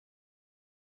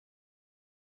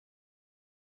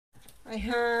I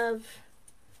have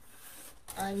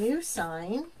a new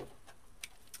sign.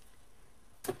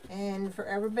 And for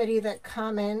everybody that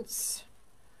comments,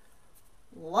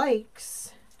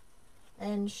 likes,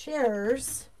 and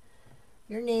shares,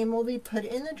 your name will be put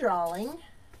in the drawing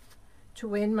to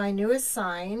win my newest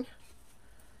sign.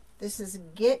 This is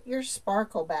Get Your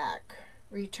Sparkle Back.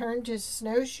 Return to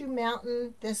Snowshoe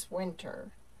Mountain this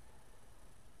winter.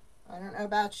 I don't know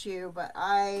about you, but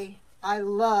I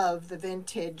love the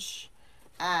vintage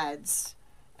ads.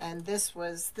 And this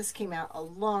came out a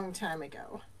long time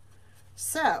ago.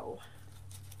 So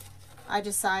I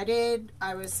decided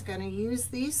I was going to use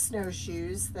these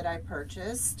snowshoes that I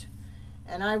purchased,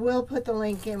 and I will put the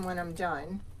link in when I'm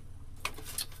done,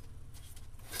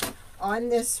 on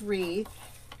this wreath,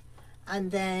 and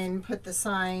then put the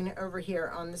sign over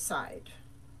here on the side.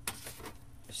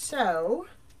 So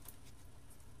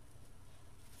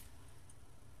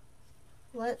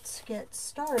let's get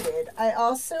started. I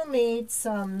also made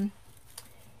some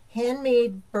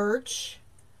handmade birch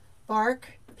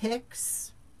bark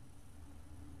picks,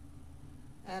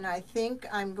 and I think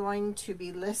I'm going to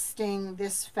be listing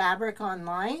this fabric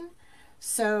online,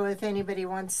 so if anybody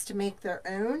wants to make their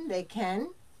own, they can.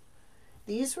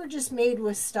 These were just made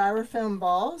with styrofoam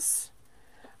balls.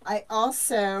 I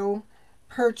also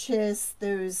purchased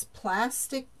those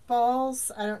plastic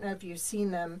balls. I don't know if you've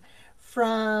seen them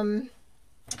from,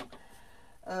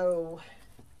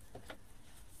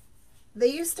 they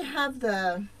used to have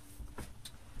the,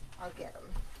 I'll get them.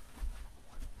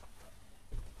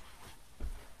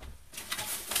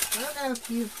 I don't know if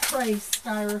you've priced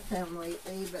styrofoam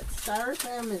lately, but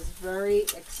styrofoam is very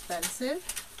expensive.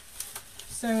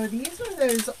 So these are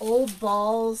those old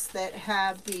balls that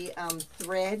have the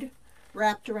thread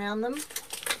wrapped around them.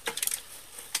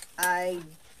 I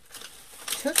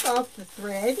took off the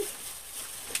thread,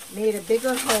 made a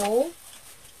bigger hole,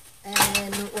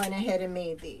 and went ahead and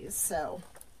made these. So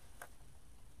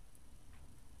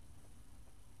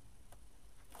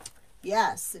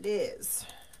yes, it is.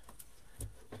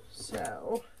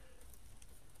 So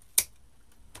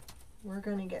we're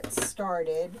going to get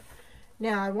started.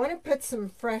 Now I want to put some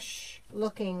fresh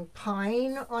looking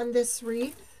pine on this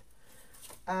wreath.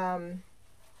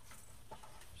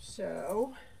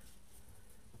 So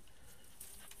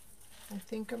I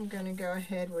think I'm going to go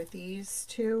ahead with these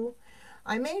two.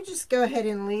 I may just go ahead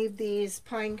and leave these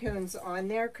pine cones on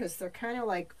there because they're kind of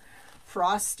like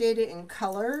frosted in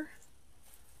color.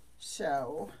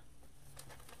 So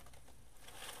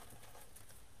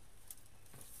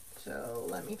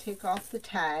let me take off the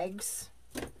tags.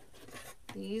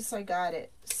 These I got at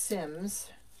Sims,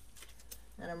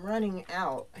 and I'm running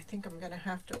out. I think I'm going to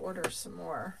have to order some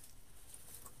more.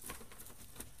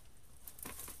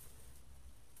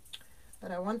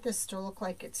 But I want this to look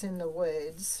like it's in the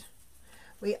woods.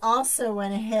 We also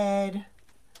went ahead,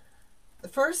 the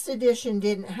first edition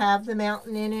didn't have the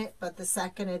mountain in it, but the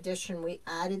second edition we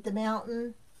added the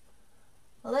mountain.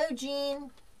 Hello,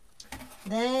 Jean.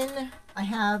 Then I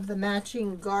have the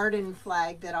matching garden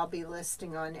flag that I'll be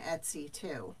listing on Etsy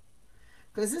too.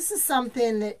 Because this is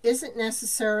something that isn't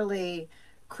necessarily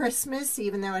Christmas,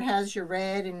 even though it has your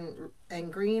red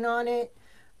and green on it,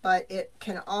 but it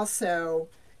can also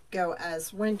go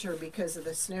as winter because of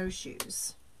the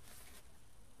snowshoes.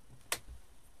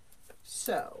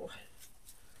 So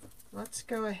let's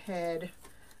go ahead.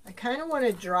 I kind of want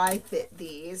to dry fit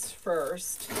these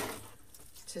first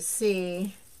to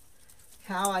see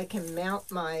how I can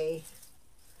mount my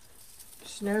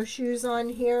snowshoes on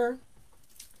here.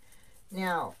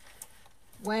 Now,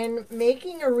 when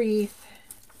making a wreath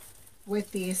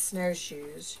with these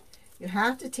snowshoes, you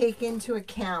have to take into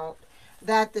account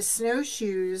that the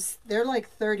snowshoes, they're like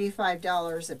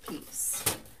 $35 a piece.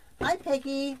 Hi,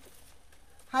 Peggy.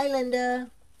 Hi,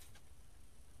 Linda.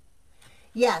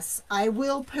 Yes, I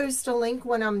will post a link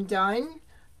when I'm done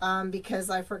because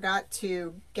I forgot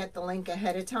to get the link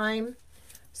ahead of time.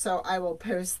 So I will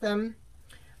post them.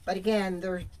 But again,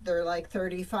 they're like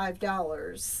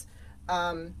 $35.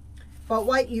 But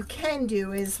what you can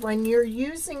do is when you're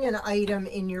using an item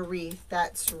in your wreath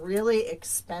that's really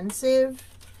expensive,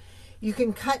 you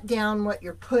can cut down what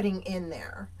you're putting in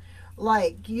there.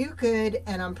 Like you could,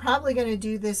 and I'm probably going to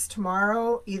do this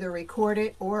tomorrow, either record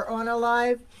it or on a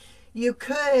live, you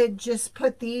could just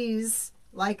put these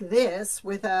like this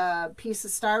with a piece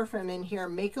of styrofoam in here,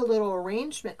 make a little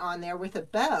arrangement on there with a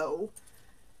bow,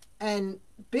 and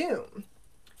boom,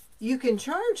 you can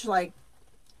charge like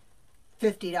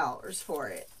 $50 for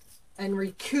it and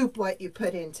recoup what you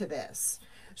put into this.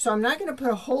 So I'm not going to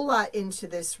put a whole lot into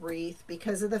this wreath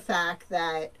because of the fact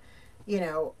that, you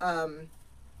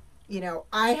you know,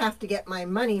 I have to get my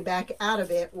money back out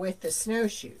of it with the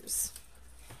snowshoes.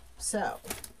 So,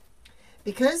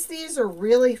 because these are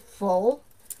really full,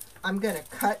 I'm going to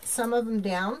cut some of them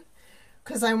down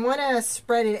because I want to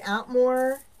spread it out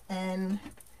more and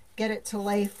get it to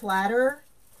lay flatter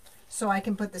so I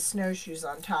can put the snowshoes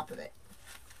on top of it.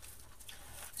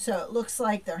 So it looks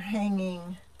like they're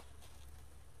hanging.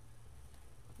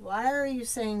 Why are you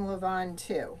saying Lavon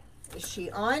too? Is she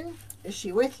on? Is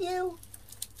she with you?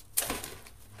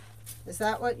 Is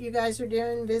that what you guys are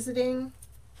doing, visiting?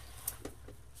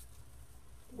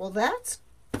 Well, that's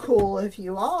cool if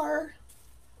you are.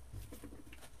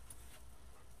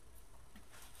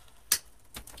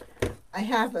 I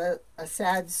have a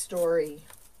sad story.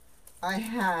 I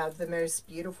have the most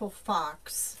beautiful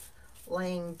fox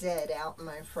laying dead out in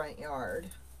my front yard.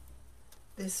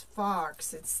 This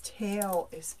fox, its tail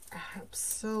is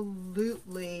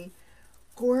absolutely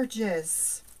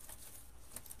gorgeous.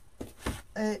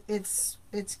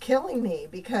 It's killing me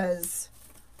because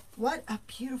what a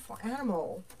beautiful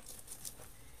animal.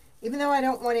 Even though I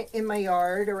don't want it in my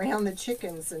yard around the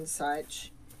chickens and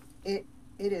such, it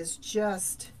is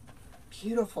just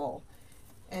beautiful.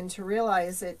 And to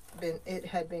realize it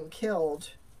had been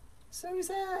killed, so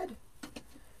sad.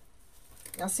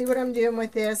 Now see what I'm doing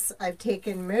with this? I've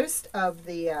taken most of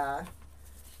the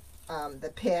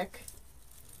pick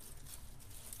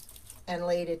and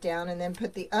laid it down, and then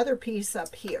put the other piece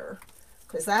up here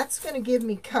because that's going to give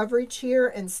me coverage here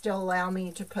and still allow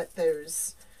me to put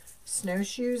those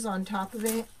snowshoes on top of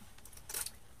it.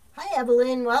 Hi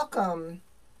Evelyn, welcome.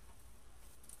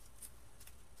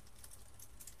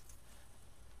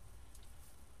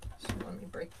 So let me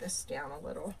break this down a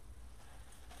little.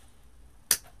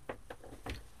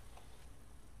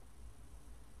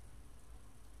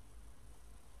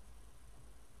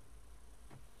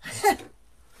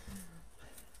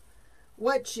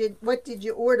 What did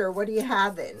you order? What are you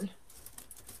having?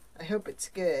 I hope it's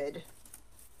good.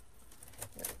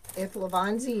 If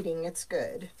Lavon's eating, it's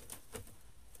good.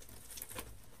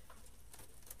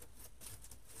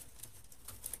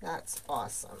 That's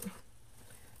awesome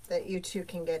that you two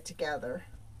can get together.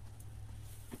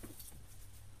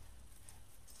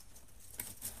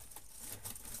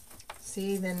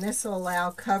 See, then this will allow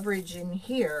coverage in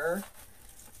here.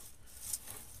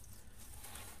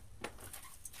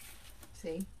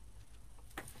 See?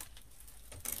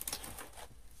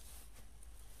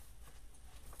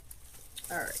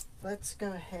 All right, let's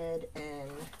go ahead and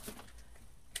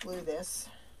glue this.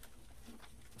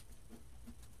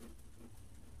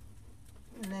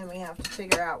 And then we have to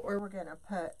figure out where we're going to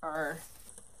put our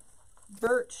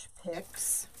birch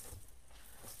picks.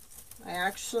 I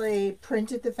actually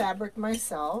printed the fabric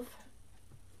myself.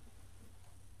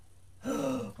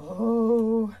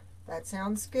 Oh, that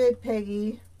sounds good,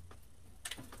 Peggy.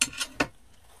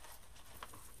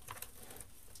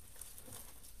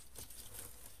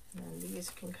 And these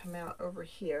can come out over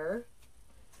here.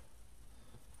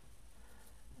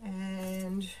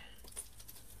 And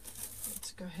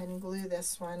let's go ahead and glue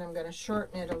this one. I'm going to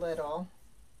shorten it a little.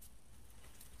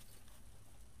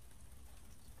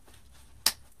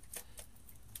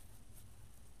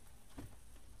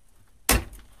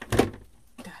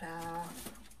 Ta-da!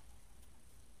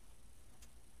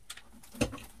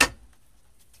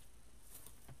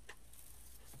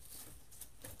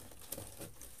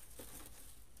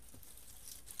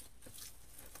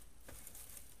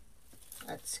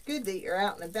 It's good that you're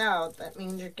out and about. That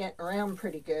means you're getting around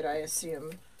pretty good, I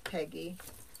assume, Peggy.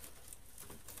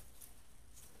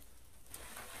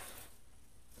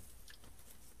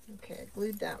 Okay, I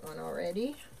glued that one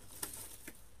already.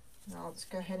 Now let's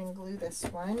go ahead and glue this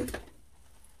one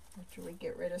after we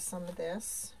get rid of some of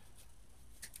this.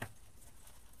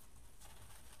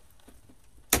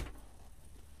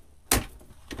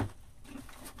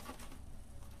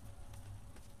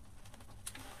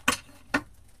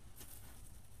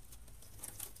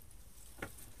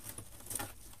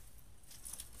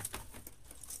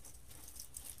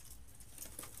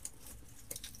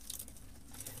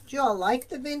 Do y'all like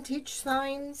the vintage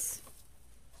signs?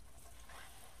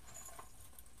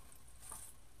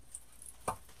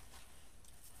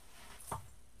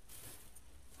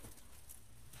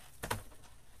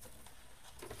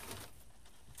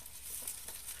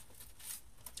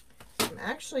 I'm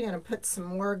actually going to put some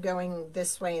more going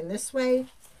this way and this way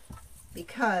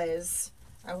because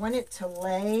I want it to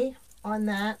lay on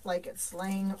that like it's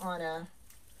laying on a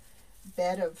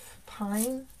bed of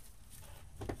pine.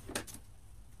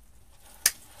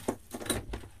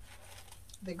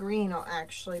 The green will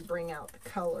actually bring out the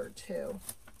color too.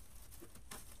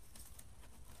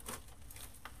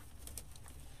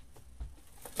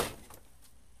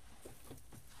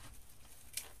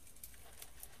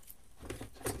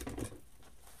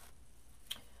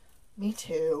 Me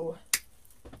too.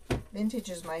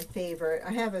 Vintage is my favorite.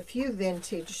 I have a few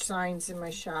vintage signs in my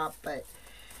shop, but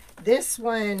this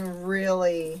one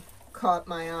really caught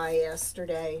my eye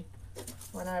yesterday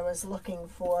when I was looking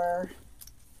for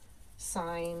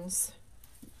signs.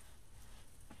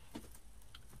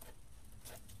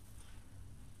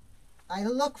 I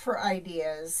look for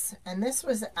ideas, and this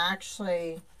was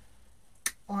actually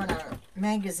on a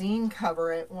magazine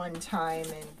cover at one time,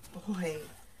 and boy,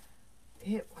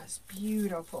 it was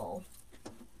beautiful.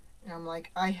 And I'm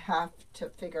like, I have to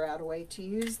figure out a way to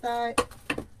use that.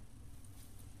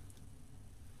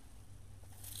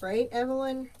 Right,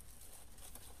 Evelyn?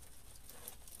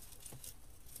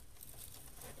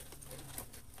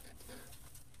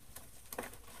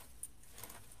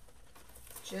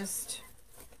 Just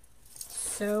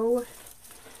so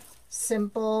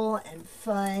simple and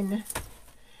fun.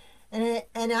 And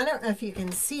I don't know if you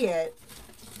can see it,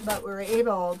 but we're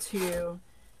able to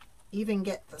even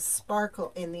get the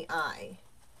sparkle in the eye.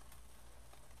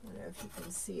 I don't know if you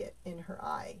can see it in her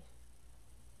eye.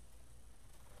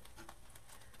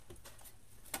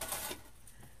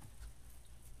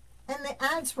 And the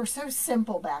ads were so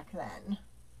simple back then,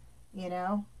 you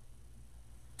know?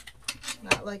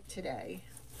 Not like today.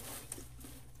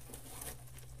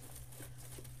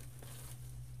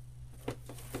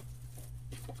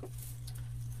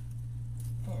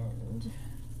 And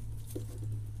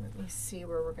let me see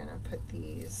where we're going to put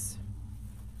these.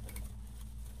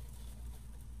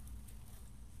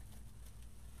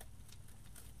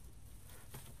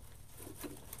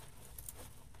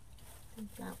 I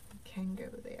think that one can go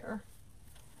there.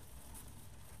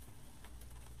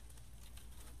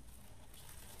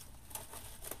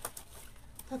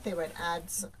 Thought they would add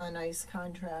a nice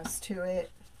contrast to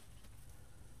it.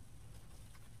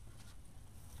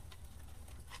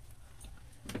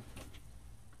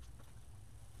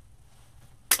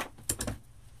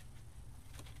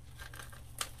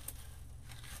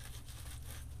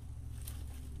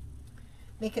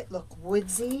 Make it look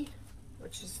woodsy,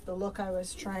 which is the look I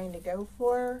was trying to go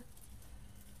for.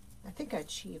 I think I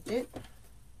achieved it.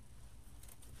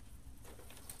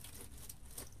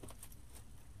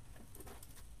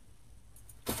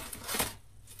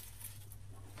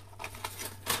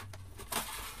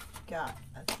 Got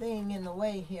a thing in the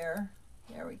way here.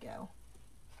 There we go.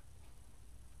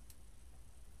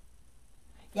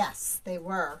 Yes, they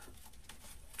were.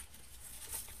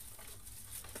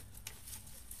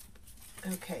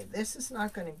 Okay, this is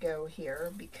not going to go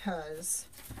here because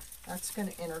that's going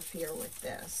to interfere with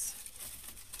this.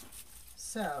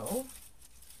 So,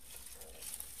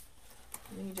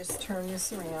 let me just turn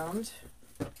this around.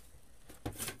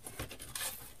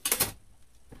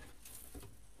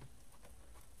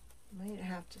 Might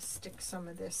have to stick some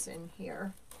of this in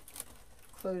here.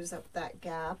 Close up that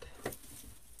gap.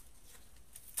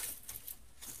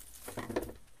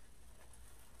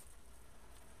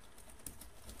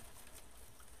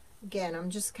 Again, I'm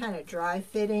just kind of dry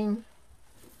fitting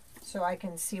so I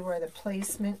can see where the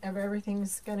placement of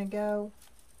everything's going to go.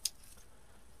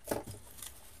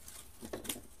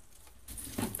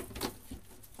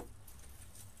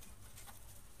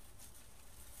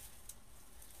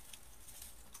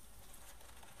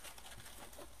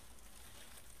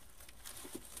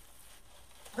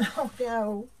 Oh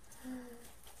no.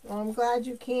 Well, I'm glad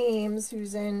you came,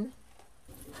 Susan.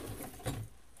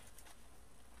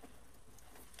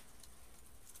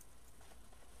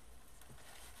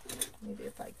 Maybe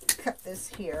if I cut this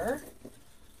here,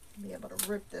 I'll be able to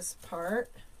rip this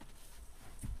apart.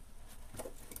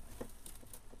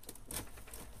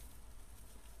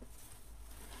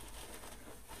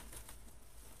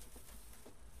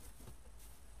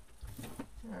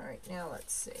 All right, now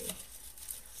let's see.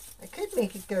 I could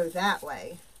make it go that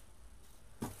way.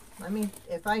 Let me,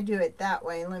 if I do it that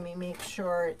way, let me make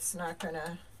sure it's not going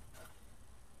to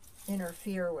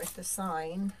interfere with the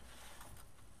sign.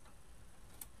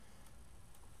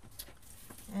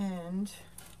 And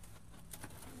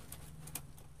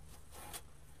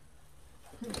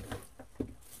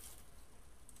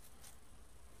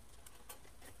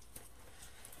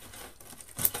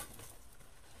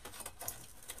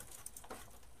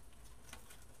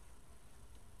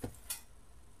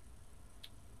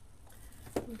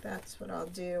that's what I'll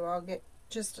do. I'll get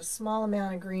just a small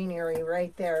amount of green area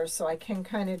right there so I can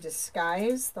kind of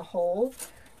disguise the hole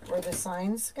where the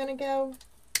sign's going to go.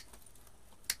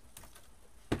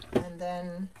 And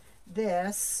then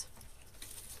this,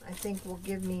 I think, will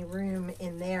give me room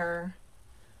in there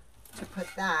to put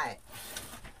that.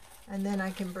 And then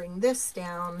I can bring this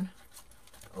down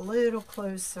a little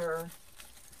closer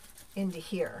into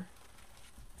here.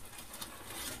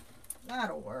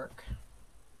 That'll work.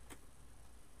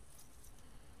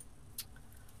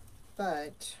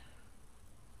 but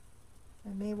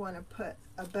I may want to put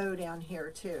a bow down here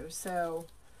too, so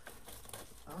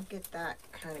I'll get that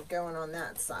kind of going on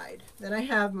that side. Then I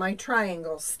have my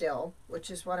triangle still,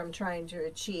 which is what I'm trying to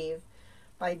achieve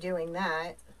by doing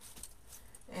that.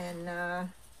 And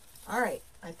all right,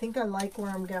 I think I like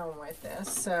where I'm going with this,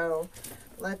 so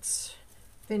let's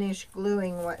finish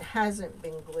gluing what hasn't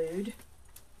been glued,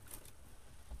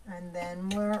 and then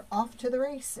we're off to the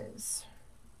races.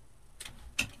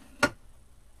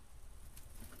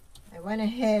 I went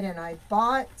ahead and I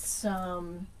bought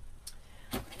some,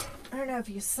 I don't know if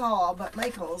you saw, but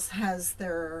Michael's has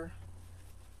their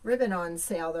ribbon on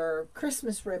sale, their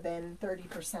Christmas ribbon,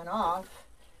 30% off.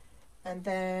 And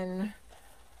then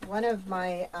one of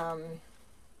my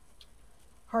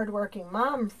hardworking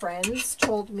mom friends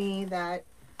told me that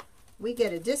we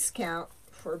get a discount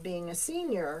for being a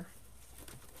senior.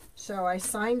 So I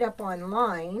signed up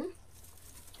online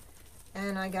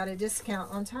and I got a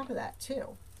discount on top of that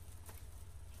too.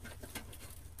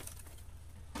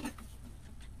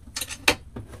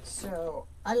 So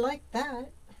I like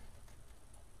that.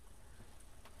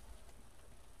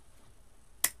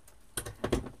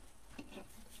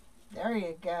 There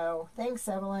you go. Thanks,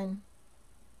 Evelyn.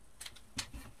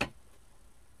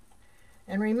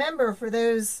 And remember, for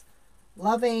those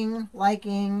loving,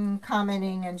 liking,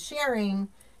 commenting, and sharing,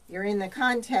 you're in the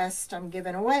contest. I'm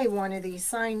giving away one of these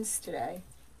signs today.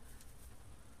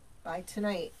 By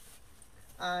tonight,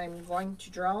 I'm going to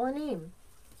draw a name.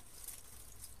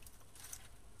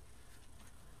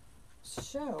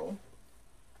 So,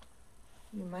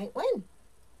 you might win.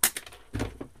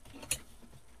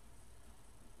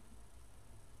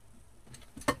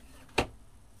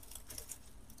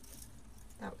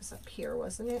 That was up here,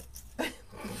 wasn't it?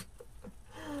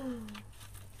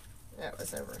 That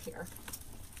was over here.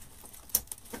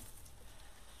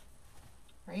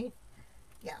 Right?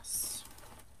 Yes.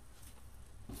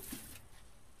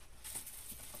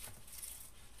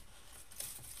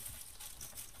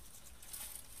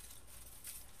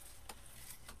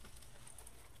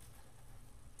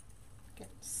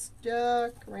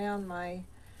 Stuck around my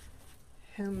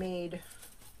homemade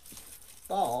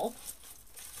ball.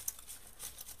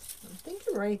 I'm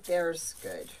thinking right there is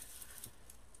good.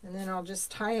 And then I'll just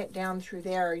tie it down through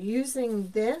there using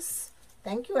this.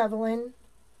 Thank you, Evelyn.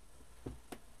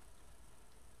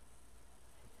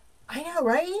 I know,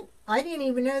 right? I didn't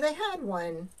even know they had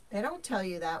one. They don't tell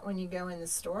you that when you go in the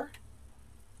store.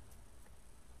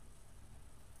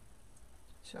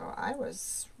 So I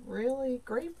was really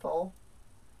grateful.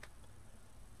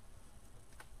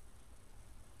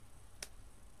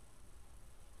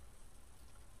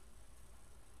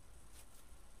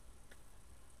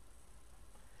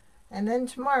 And then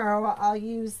tomorrow I'll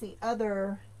use the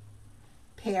other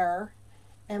pair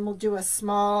and we'll do a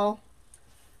small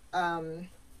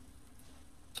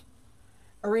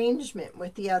arrangement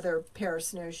with the other pair of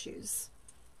snowshoes.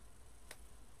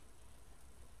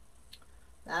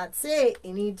 That's it.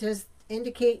 You need to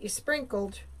indicate you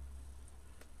sprinkled.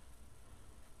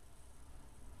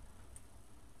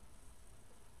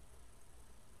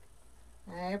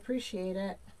 I appreciate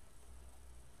it.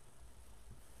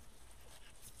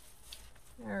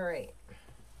 All right,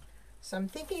 so I'm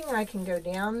thinking I can go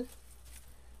down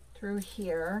through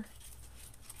here,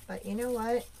 but you know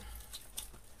what?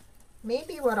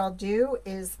 Maybe what I'll do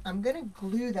is I'm going to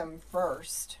glue them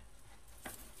first,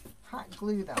 hot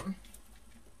glue them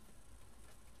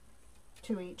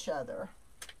to each other.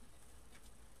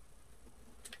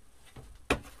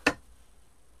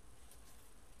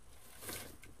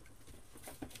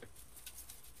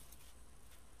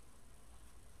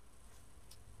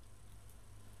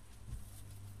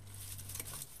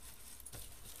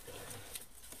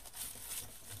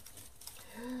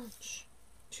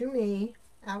 To me.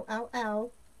 Ow, ow,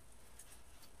 ow.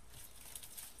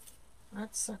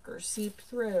 That sucker seeped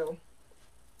through.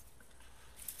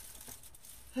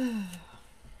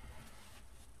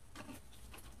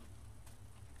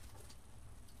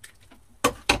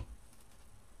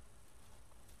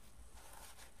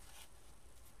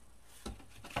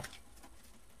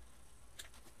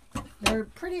 They're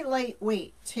pretty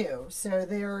lightweight too, so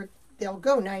they'll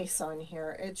go nice on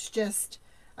here. It's just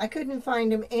I couldn't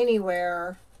find them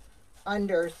anywhere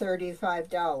under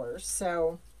 $35,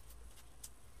 so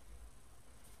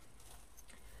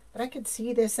but I could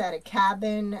see this at a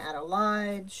cabin, at a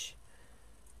lodge,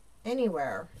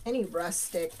 anywhere, any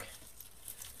rustic,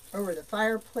 over the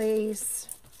fireplace.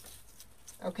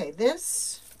 Okay,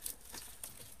 this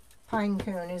pine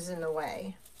cone is in the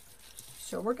way,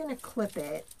 so we're going to clip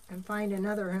it and find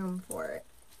another home for it.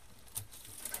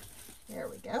 There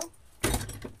we go.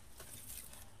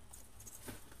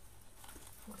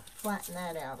 flatten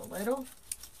that out a little.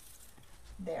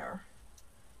 There.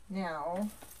 Now,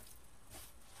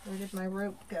 where did my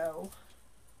rope go?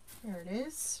 There it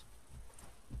is.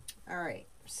 All right,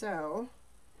 so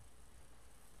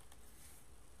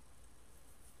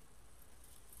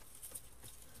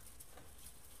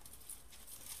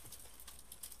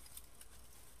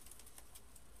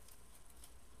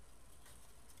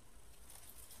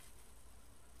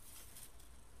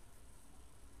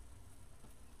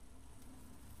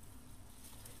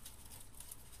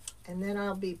and then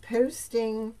I'll be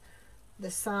posting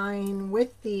the sign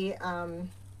with the,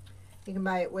 you can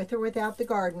buy it with or without the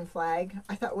garden flag.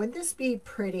 I thought, wouldn't this be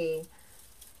pretty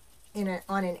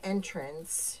on an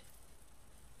entrance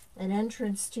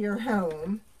to your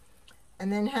home,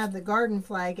 and then have the garden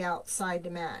flag outside to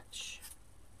match.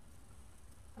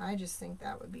 I just think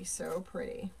that would be so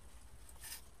pretty.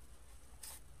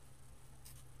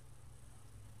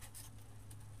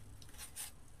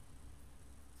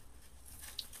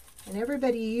 And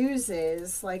everybody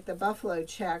uses like the buffalo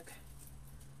check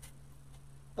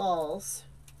balls,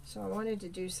 so I wanted to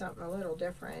do something a little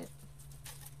different.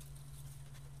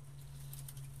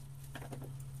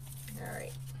 All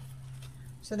right,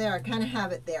 so there, I kind of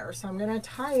have it there. So I'm going to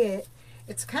tie it.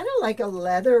 It's kind of like a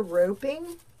leather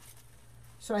roping,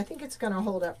 so I think it's going to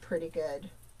hold up pretty good.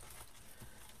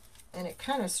 And it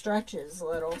kind of stretches a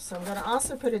little, so I'm going to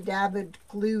also put a dab of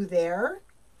glue there,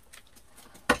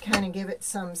 kind of give it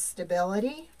some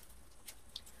stability.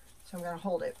 So I'm going to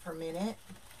hold it for a minute.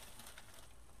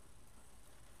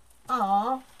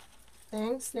 Aw,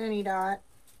 thanks, Nanny Dot.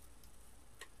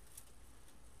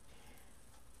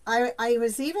 I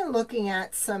was even looking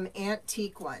at some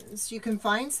antique ones. You can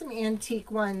find some antique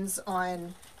ones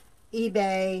on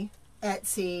eBay,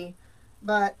 Etsy,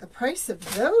 but the price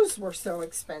of those were so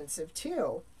expensive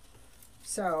too.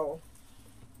 So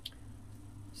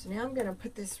now I'm going to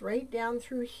put this right down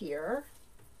through here.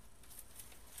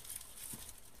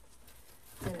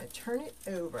 I'm going to turn it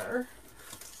over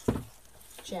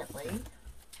gently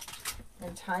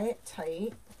and tie it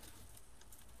tight.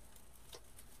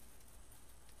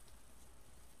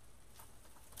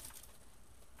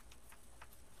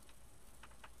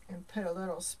 And put a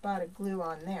little spot of glue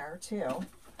on there too,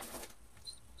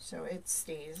 so it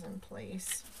stays in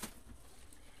place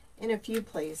in a few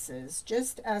places,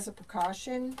 just as a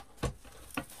precaution.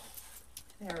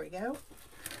 There we go.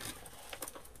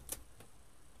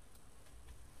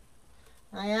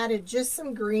 I added just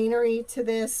some greenery to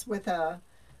this with a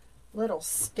little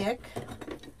stick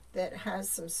that has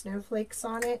some snowflakes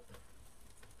on it.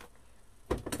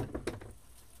 I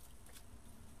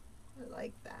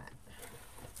like that.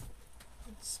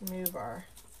 Let's move our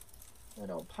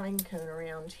little pine cone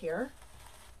around here.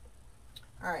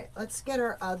 All right, let's get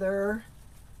our other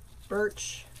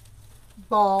birch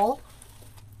ball.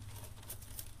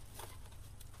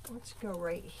 Let's go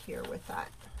right here with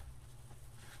that.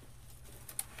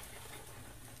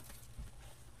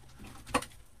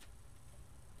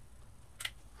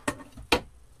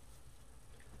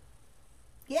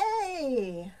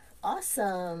 Yay!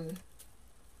 Awesome.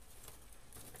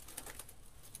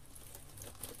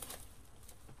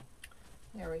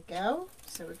 There we go.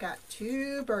 So we've got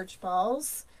 2 birch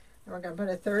balls, and we're going to put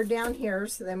a third down here,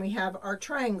 so then we have our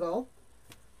triangle.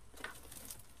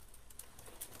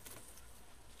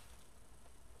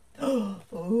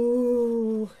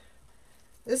 Ooh,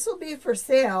 this will be for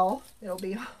sale. It'll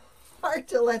be hard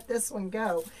to let this one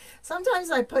go.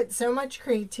 Sometimes I put so much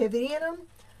creativity in them,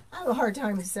 I have a hard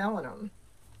time selling them.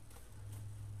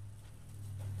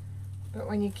 But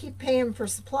when you keep paying for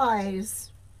supplies,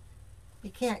 you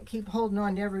can't keep holding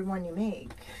on to every one you make.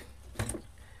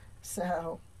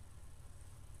 So,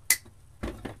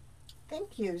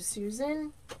 thank you,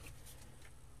 Susan.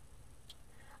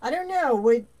 I don't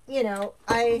know,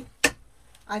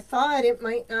 I thought it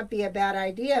might not be a bad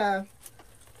idea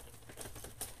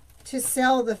to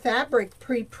sell the fabric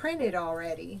pre-printed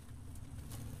already,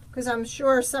 because I'm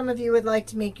sure some of you would like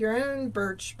to make your own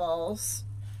birch balls.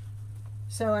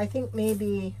 So I think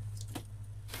maybe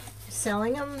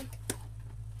selling them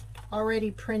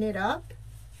already printed up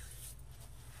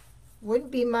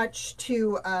wouldn't be much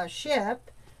to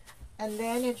ship. And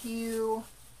then if you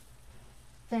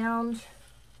don't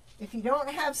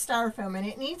have styrofoam, and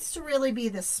it needs to really be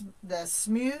the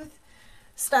smooth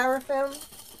styrofoam,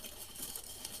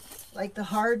 like the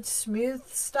hard smooth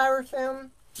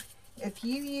styrofoam. If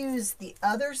you use the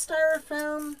other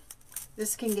styrofoam,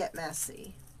 this can get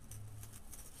messy.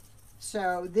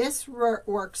 So this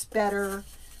works better.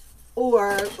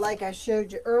 Or, like I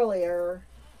showed you earlier,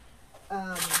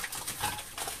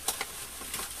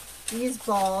 these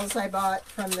balls I bought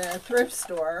from the thrift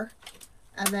store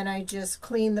And then I just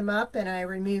clean them up and I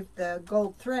remove the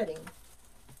gold threading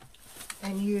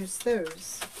and use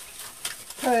those.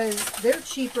 Because they're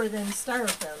cheaper than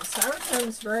styrofoam.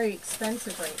 Styrofoam's very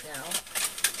expensive right now.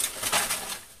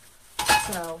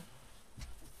 So,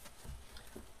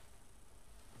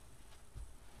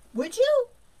 would you?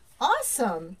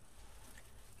 Awesome.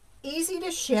 Easy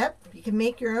to ship. You can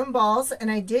make your own balls.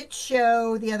 And I did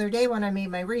show the other day when I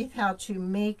made my wreath how to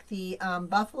make the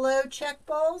buffalo check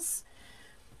balls.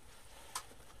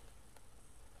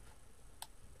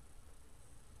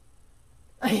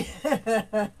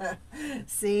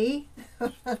 See?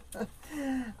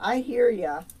 I hear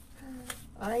ya.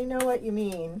 I know what you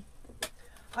mean.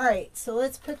 Alright, so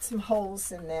let's put some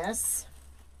holes in this.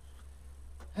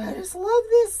 I just love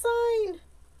this sign.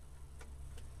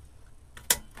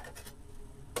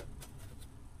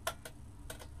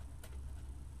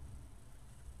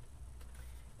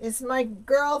 Is my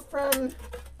girl from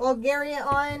Bulgaria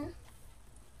on?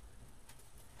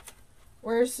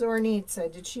 Where's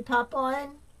Zornitsa? Did she pop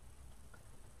on?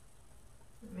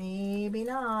 Maybe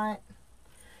not.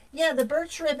 Yeah, the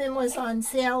birch ribbon was on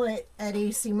sale at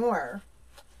AC Moore.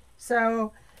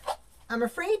 So, I'm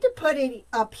afraid to put it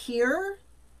up here,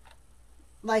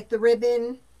 like the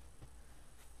ribbon,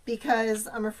 because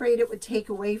I'm afraid it would take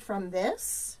away from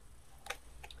this.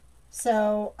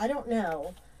 So, I don't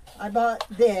know. I bought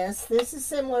this. This is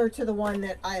similar to the one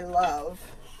that I love,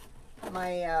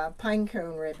 my pine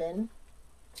cone ribbon.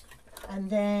 And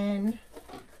then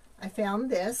I found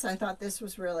this. I thought this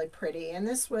was really pretty. And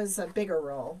this was a bigger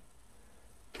roll.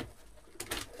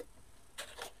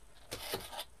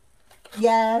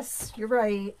 Yes, you're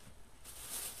right.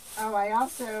 Oh, I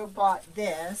also bought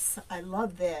this. I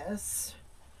love this.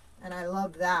 And I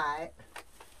love that.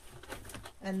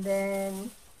 And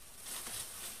then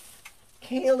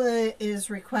Kayla is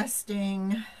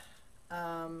requesting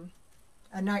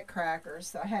a nutcracker.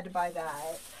 So I had to buy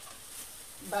that.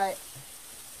 But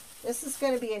this is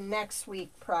going to be a next week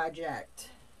project.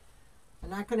 I'm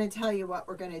not going to tell you what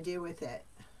we're going to do with it.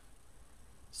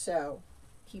 So,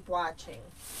 keep watching.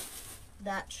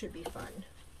 That should be fun.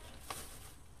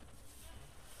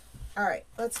 Alright,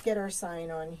 let's get our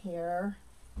sign on here.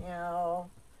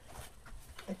 Now,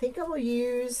 I think I'm going to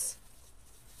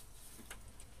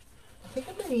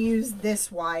use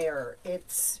this wire.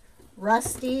 It's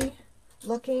rusty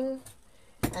looking.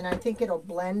 And I think it'll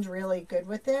blend really good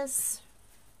with this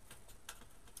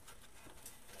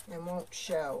and won't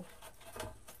show.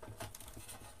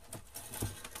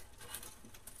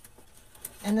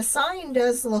 And the sign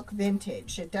does look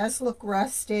vintage. It does look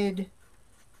rusted.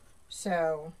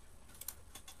 So,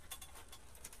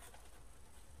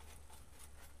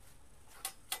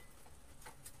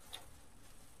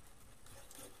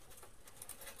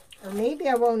 or maybe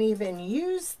I won't even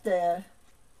use that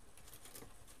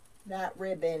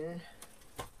ribbon.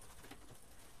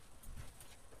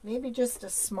 Maybe just a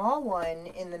small one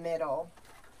in the middle.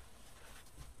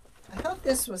 I thought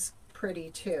this was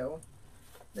pretty too.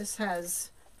 This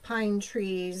has pine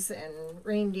trees and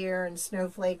reindeer and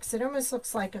snowflakes. It almost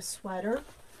looks like a sweater.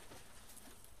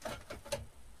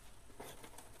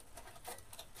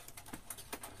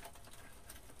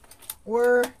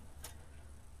 Or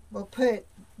we'll put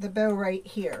the bow right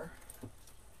here.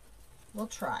 We'll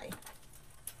try.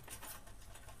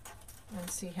 And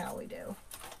see how we do.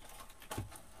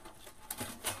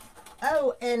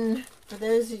 Oh, and for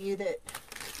those of you that...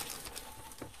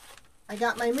 I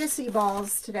got my Missy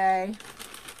balls today.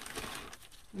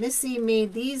 Missy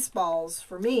made these balls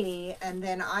for me, and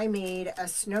then I made a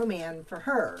snowman for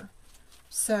her.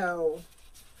 So,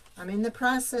 I'm in the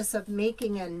process of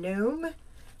making a gnome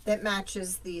that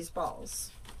matches these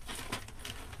balls.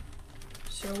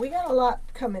 So, we got a lot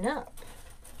coming up.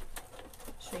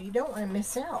 So, you don't want to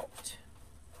miss out.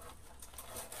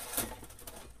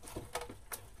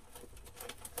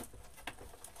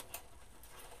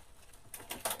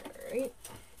 Alright.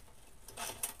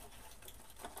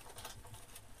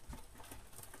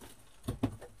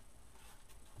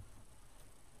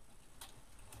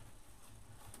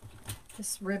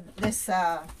 This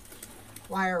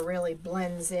wire really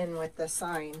blends in with the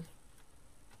sign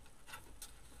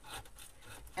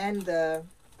and the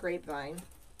grapevine.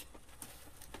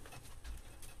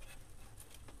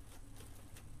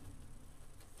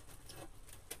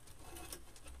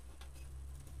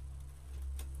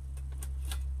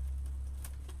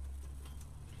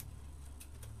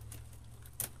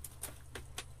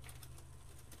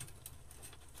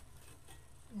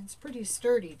 It's pretty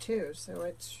sturdy too, so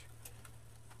it's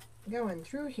going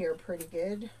through here pretty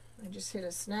good. I just hit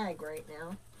a snag right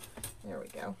now. There we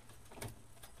go.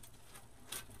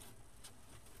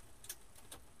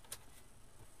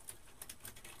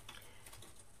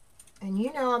 And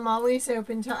you know I'm always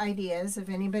open to ideas if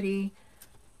anybody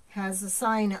has a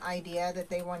sign idea that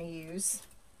they want to use.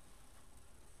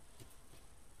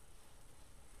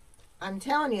 I'm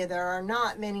telling you, there are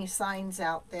not many signs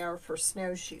out there for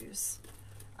snowshoes.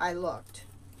 I looked.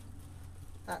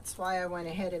 That's why I went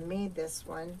ahead and made this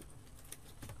one.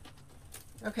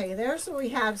 Okay, there's what we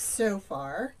have so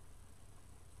far.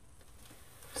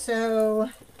 So,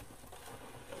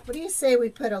 what do you say we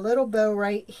put a little bow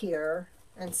right here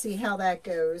and see how that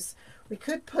goes? We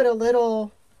could put a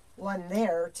little one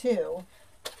there too,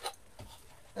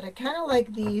 but I kind of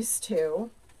like these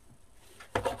two.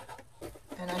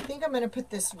 And I think I'm going to put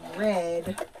this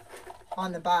red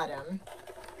on the bottom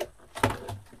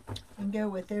and go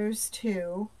with those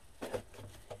two,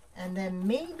 and then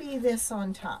maybe this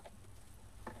on top.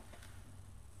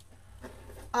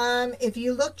 If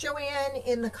you look, Joanne,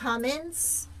 in the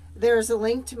comments, there's a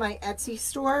link to my Etsy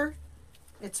store.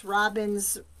 It's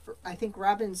Robin's, I think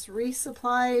Robin's Wreath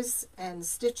Supplies and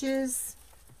Stitches,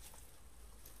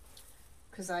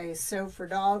 because I sew for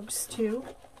dogs too.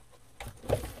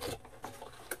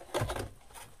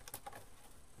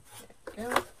 There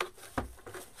we go.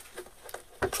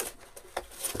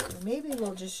 Maybe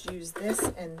we'll just use this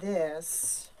and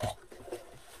this,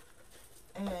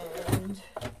 and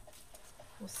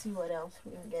we'll see what else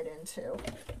we can get into.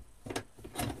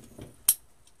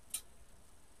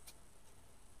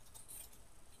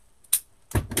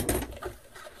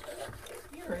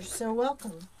 You're so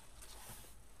welcome.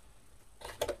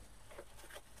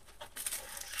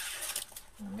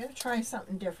 I'm going to try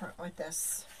something different with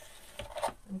this.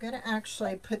 I'm going to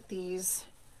actually put these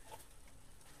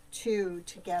two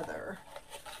together.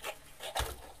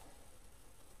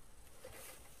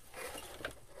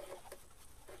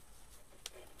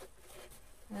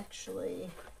 Actually,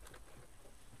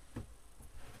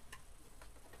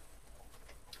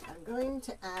 I'm going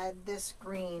to add this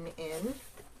green in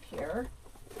here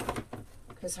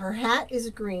because her hat is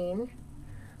green.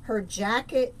 Her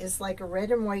jacket is like a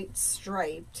red and white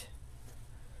striped.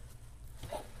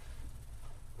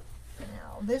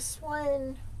 Now this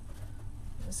one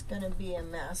is going to be a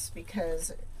mess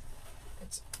because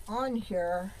it's on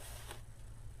here,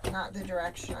 not the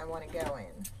direction I want to go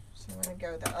in. So I'm going to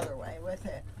go the other way with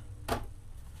it.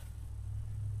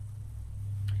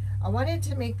 I wanted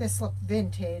to make this look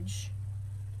vintage,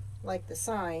 like the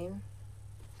sign.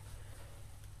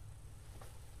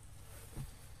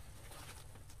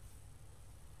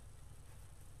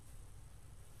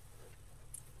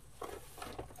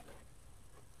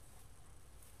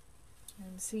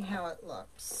 And see how it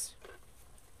looks.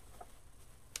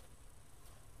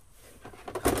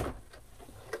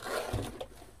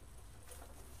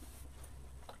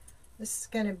 This is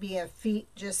going to be a feat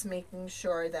just making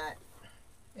sure that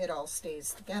it all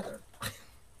stays together.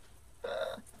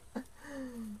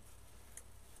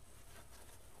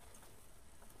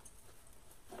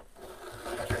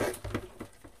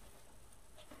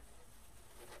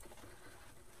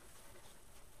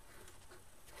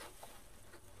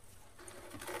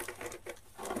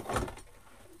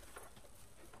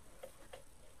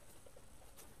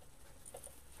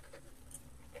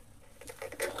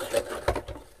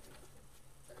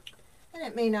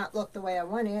 It may not look the way I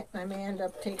want it. I may end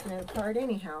up taking it apart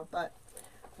anyhow, but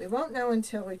we won't know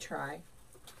until we try.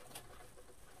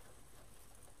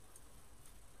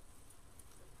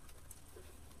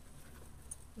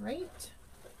 Right?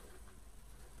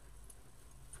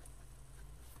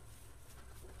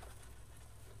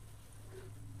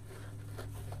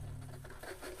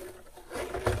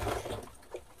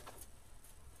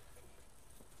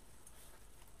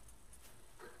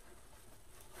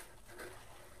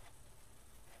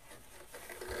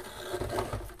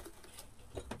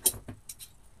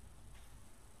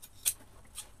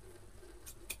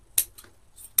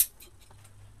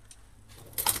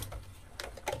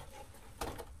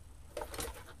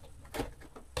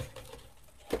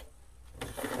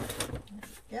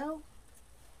 Go.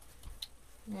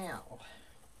 Now,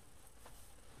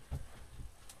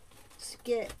 let's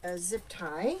get a zip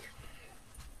tie.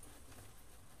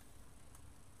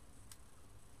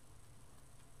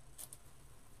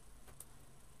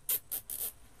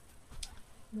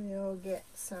 We'll get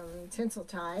some tinsel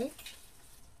tie.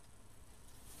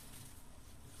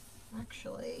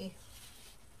 Actually,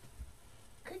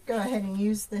 could go ahead and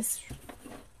use this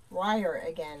wire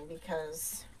again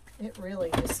because it really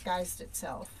disguised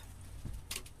itself.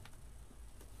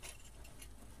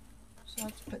 So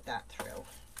let's put that through.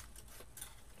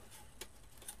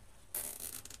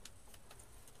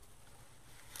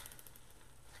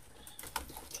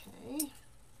 Okay.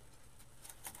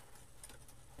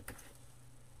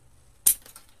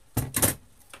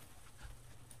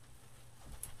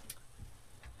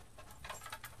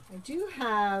 I do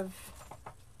have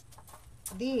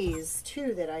these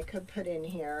too that I could put in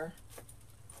here,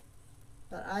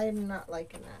 but I'm not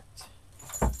liking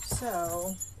that.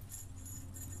 So,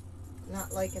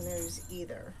 not liking those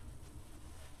either.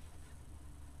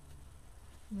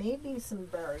 Maybe some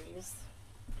berries.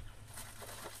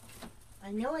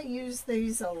 I know I use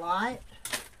these a lot,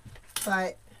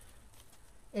 but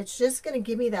it's just going to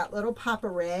give me that little pop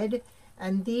of red.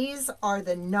 And these are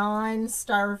the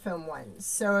non-styrofoam ones.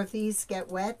 So if these get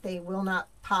wet, they will not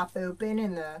pop open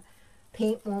and the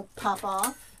paint won't pop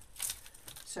off.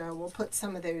 So we'll put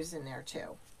some of those in there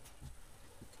too.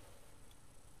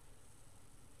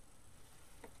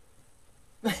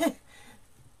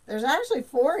 There's actually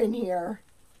 4 in here.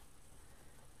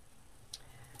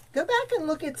 Go back and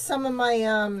look at some of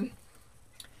my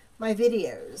my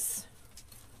videos.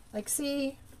 Like,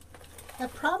 see,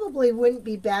 that probably wouldn't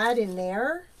be bad in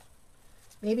there.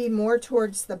 Maybe more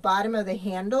towards the bottom of the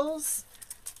handles,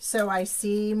 so I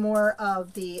see more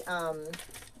of the,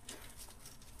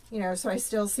 you know, so I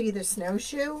still see the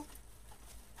snowshoe.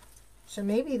 So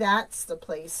maybe that's the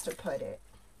place to put it.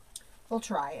 We'll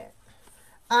try it.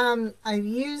 I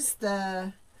use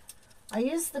the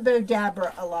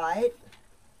Bodabra a lot.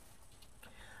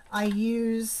 I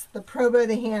use the Pro by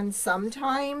the Hand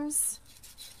sometimes.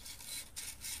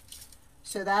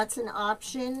 So that's an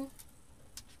option.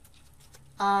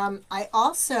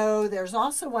 There's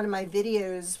also one of my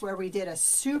videos where we did a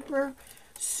super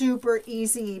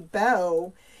easy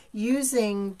bow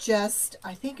using just,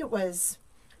 I think it was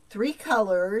 3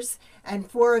 colors and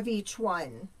 4 of each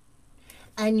one.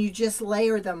 And you just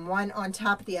layer them one on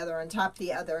top of the other, on top of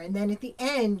the other. And then at the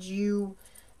end,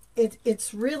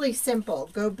 it's really simple.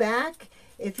 Go back,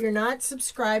 if you're not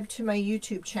subscribed to my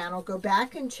YouTube channel, go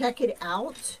back and check it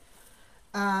out.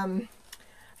 I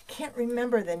can't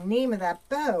remember the name of that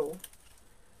bow.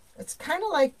 It's kind of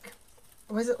like,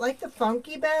 was it like the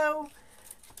funky bow?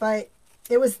 But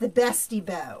it was the bestie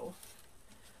bow.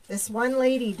 This one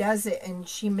lady does it and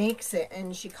she makes it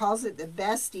and she calls it the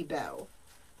bestie bow.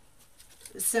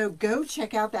 So go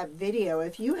check out that video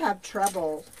if you have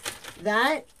trouble.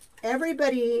 That,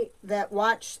 everybody that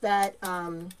watched that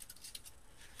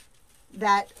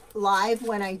that live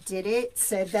when I did it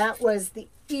said that was the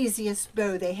easiest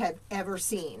bow they had ever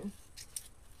seen.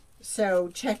 So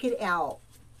check it out.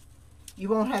 You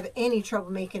won't have any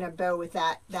trouble making a bow with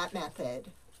that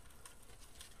method.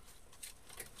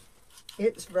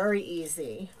 It's very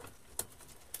easy.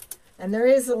 And there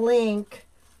is a link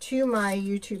to my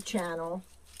YouTube channel.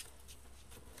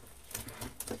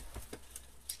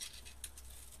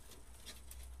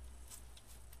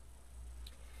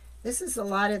 This is a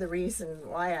lot of the reason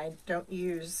why I don't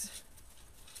use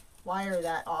wire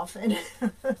that often.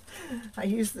 I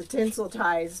use the tinsel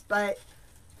ties, but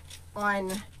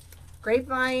on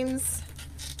grapevines,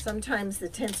 sometimes the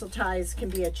tinsel ties can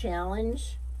be a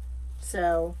challenge.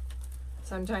 So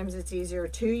sometimes it's easier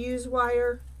to use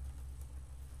wire.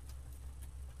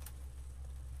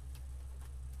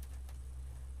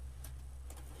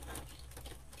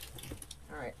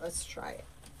 All right, let's try it.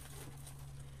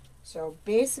 So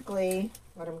basically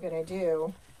what I'm going to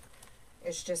do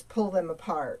is just pull them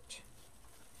apart.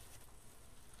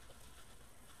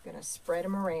 I'm going to spread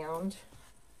them around.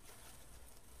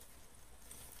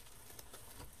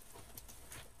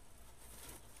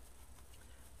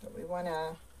 But we want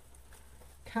to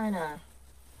kind of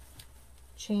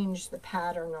change the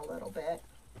pattern a little bit.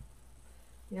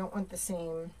 You don't want the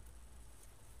same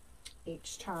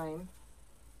each time.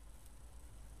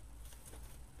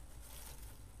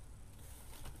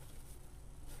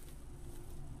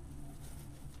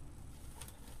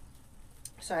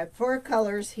 So I have 4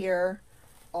 colors here,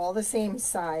 all the same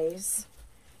size,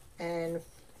 and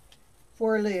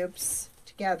 4 loops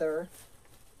together.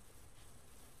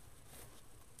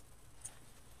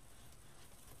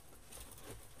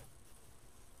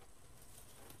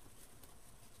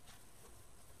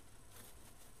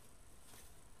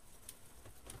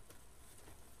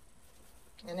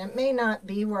 And it may not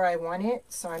be where I want it,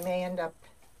 so I may end up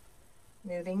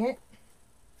moving it.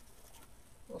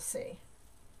 We'll see.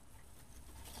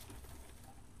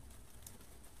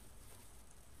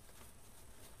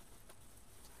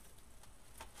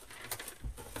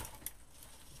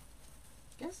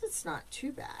 Guess it's not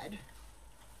too bad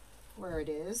where it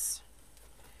is.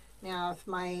 Now, if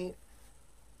my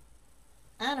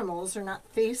animals are not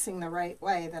facing the right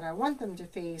way that I want them to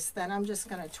face, then I'm just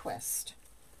going to twist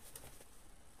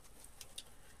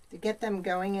to get them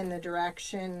going in the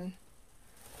direction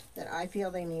that I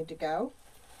feel they need to go.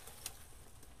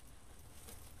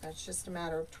 That's just a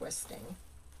matter of twisting.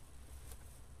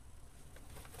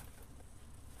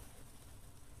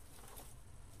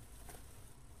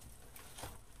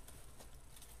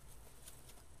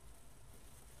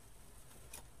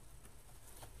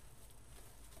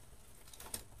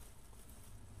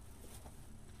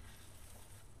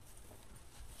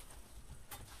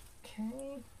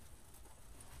 Okay.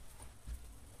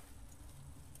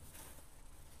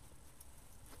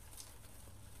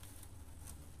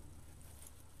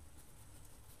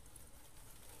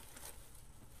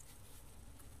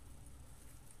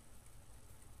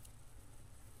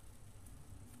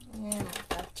 And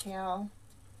dovetail.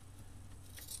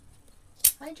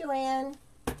 Hi, Joanne.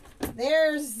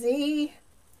 There's Z.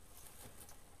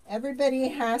 Everybody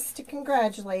has to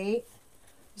congratulate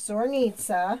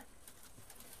Zornitsa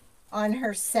on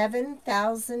her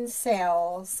 7,000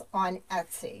 sales on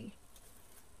Etsy.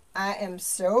 I am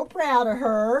so proud of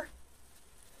her.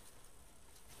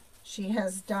 She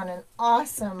has done an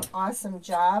awesome, awesome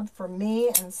job for me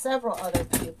and several other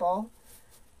people.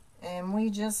 And we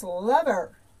just love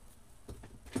her.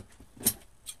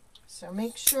 So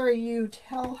make sure you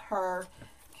tell her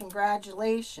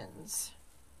congratulations.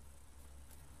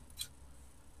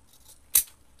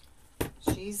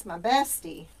 She's my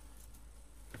bestie.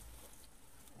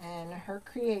 And her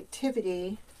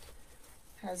creativity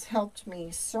has helped me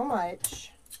so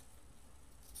much.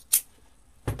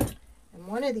 And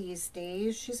one of these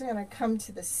days, she's going to come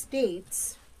to the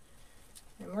States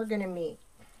and we're going to meet.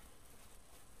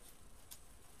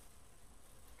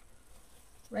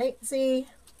 Right, Z?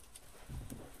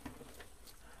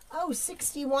 Oh,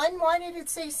 61? Why did it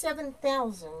say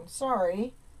 7,000?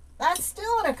 Sorry. That's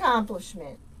still an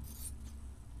accomplishment.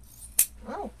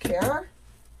 I don't care.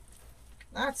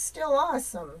 That's still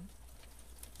awesome.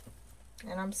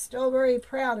 And I'm still very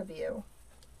proud of you.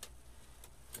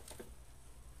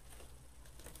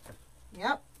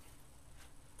 Yep.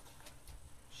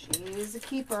 She's a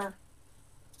keeper.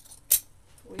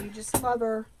 We just love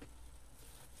her.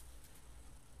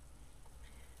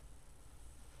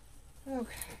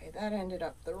 Okay, that ended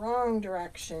up the wrong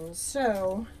direction.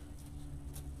 So,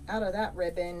 out of that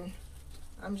ribbon,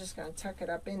 I'm just going to tuck it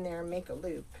up in there and make a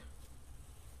loop.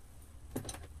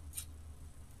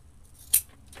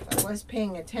 If I was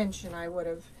paying attention, I would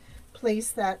have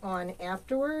placed that on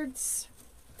afterwards.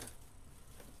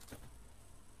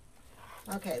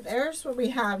 Okay, there's what we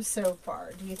have so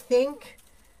far. Do you think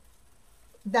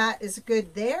that is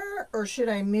good there, or should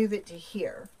I move it to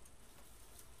here?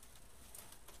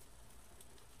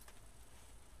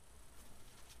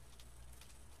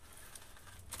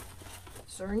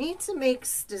 Zornitsa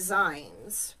makes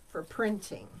designs for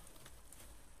printing,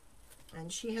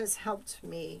 and she has helped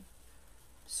me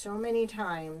so many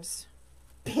times,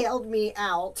 bailed me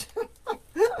out.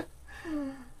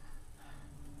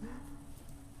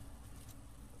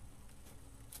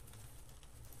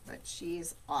 But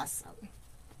she's awesome.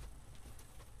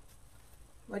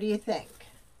 What do you think?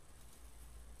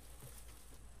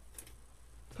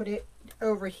 Put it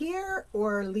over here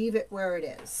or leave it where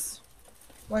it is?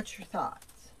 What's your thoughts?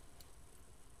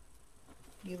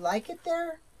 You like it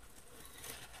there?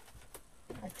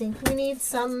 I think we need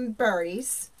some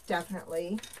berries,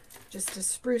 definitely, just to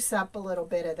spruce up a little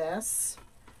bit of this.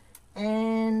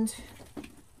 And I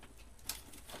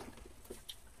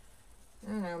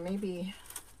don't know, maybe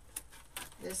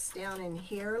this down in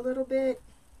here a little bit.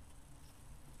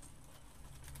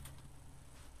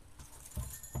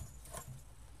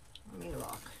 Let me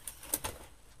look.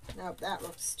 Nope, that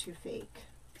looks too fake.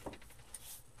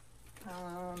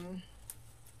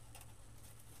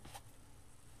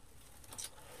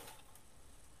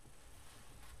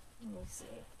 Let me see.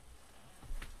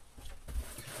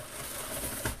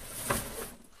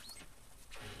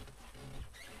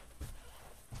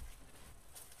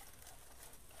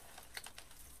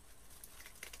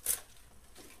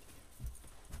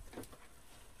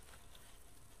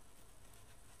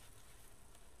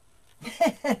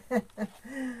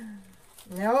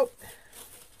 Nope.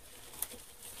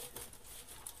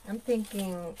 I'm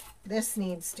thinking this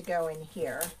needs to go in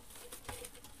here.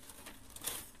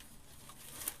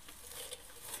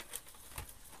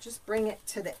 Just bring it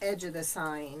to the edge of the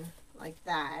sign like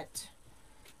that.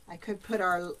 I could put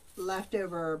our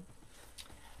leftover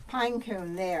pine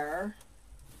cone there.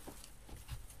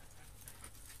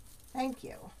 Thank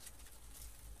you.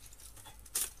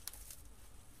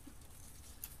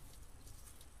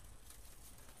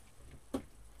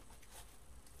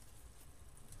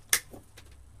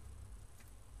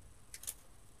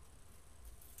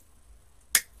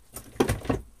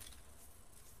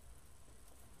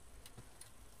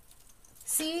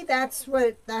 See, that's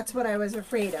what I was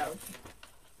afraid of.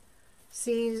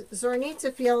 See,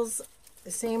 Zornitsa feels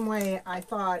the same way I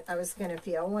thought I was going to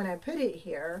feel when I put it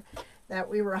here, that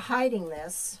we were hiding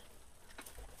this.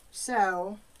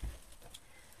 So,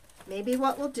 maybe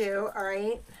what we'll do, all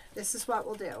right, this is what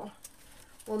we'll do.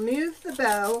 We'll move the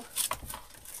bow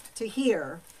to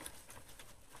here,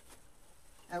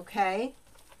 okay?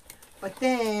 But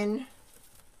then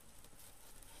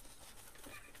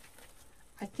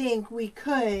I think we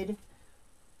could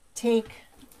take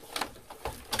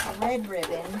a red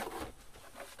ribbon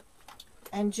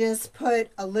and just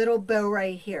put a little bow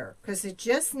right here, because it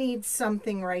just needs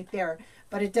something right there,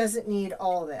 but it doesn't need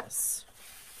all this.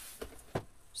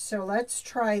 So let's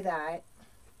try that.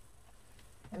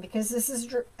 And because this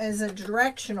is a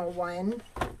directional one,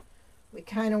 we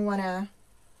kind of want to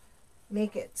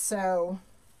make it so,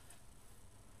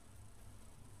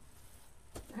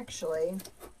 actually,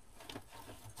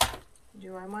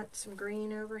 do I want some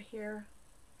green over here?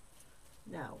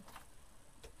 No.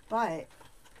 But,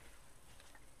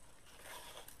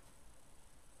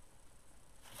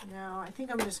 no, I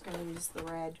think I'm just going to use the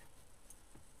red.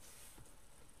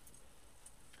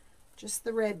 Just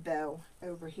the red bow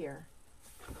over here.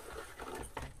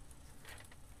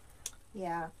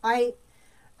 Yeah, I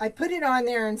put it on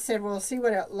there and said, we'll see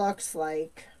what it looks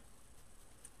like.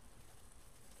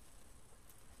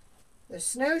 The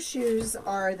snowshoes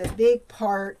are the big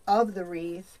part of the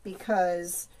wreath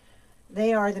because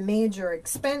they are the major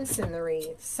expense in the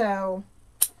wreath. So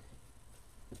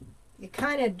you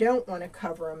kind of don't want to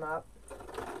cover them up.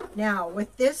 Now,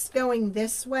 with this going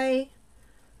this way,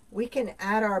 we can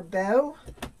add our bow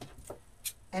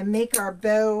and make our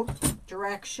bow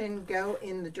direction go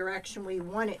in the direction we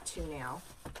want it to now,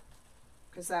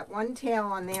 because that one tail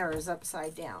on there is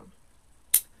upside down.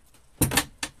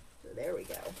 So there we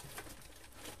go.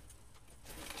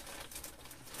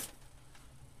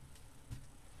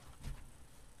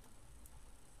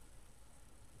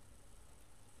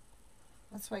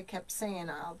 That's why I kept saying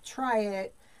I'll try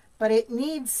it, but it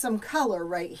needs some color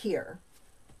right here.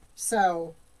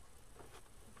 So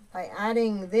by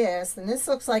adding this, and this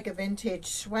looks like a vintage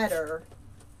sweater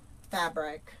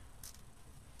fabric.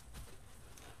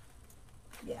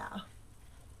 Yeah.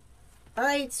 All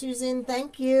right, Susan,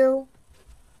 thank you.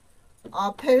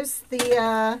 I'll post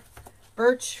the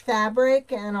birch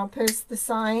fabric, and I'll post the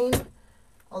sign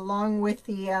along with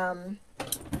the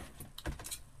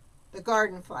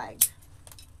garden flag.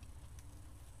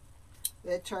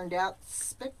 It turned out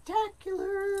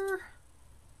spectacular.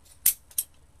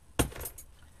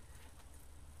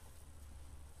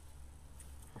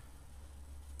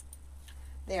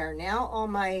 There, now all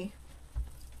my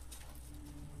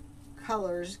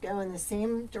colors go in the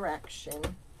same direction,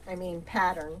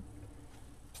 pattern.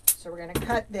 So we're going to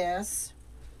cut this.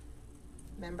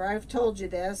 Remember, I've told you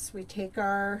this. We take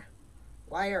our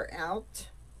wire out.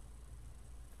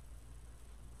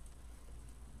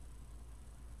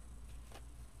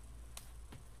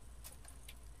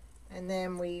 And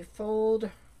then we fold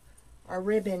our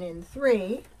ribbon in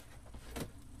 3.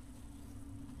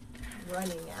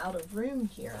 Running out of room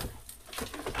here.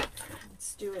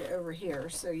 Let's do it over here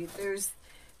so those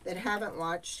that haven't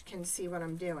watched can see what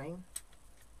I'm doing.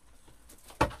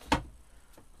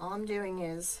 All I'm doing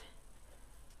is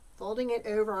folding it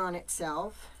over on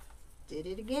itself. Did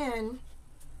it again.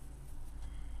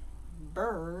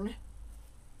 Burn.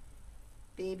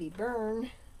 Baby burn.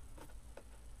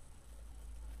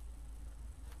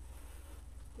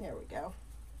 There we go.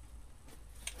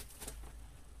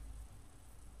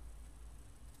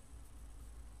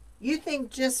 You think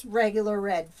just regular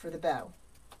red for the bow.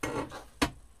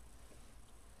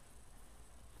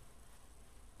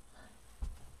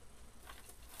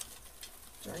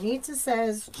 Janitza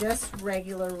says just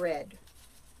regular red.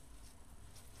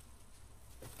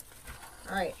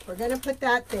 All right, we're going to put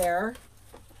that there,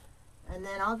 and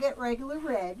then I'll get regular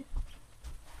red.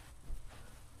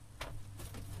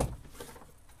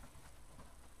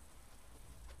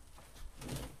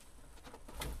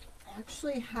 I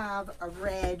actually have a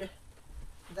red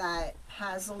that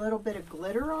has a little bit of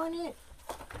glitter on it.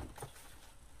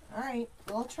 All right,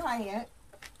 we'll try it.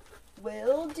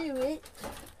 We'll do it.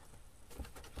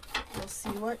 We'll see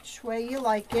which way you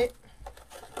like it.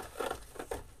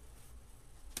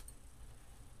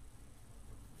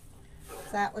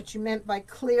 Is that what you meant by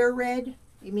clear red?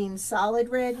 You mean solid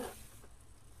red?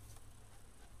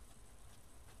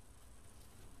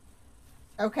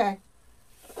 Okay.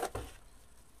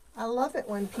 I love it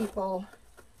when people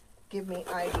give me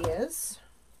ideas.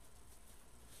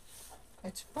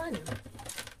 It's fun.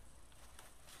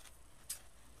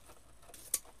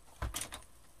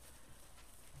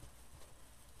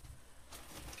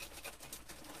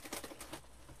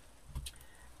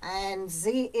 And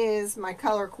Z is my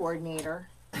color coordinator.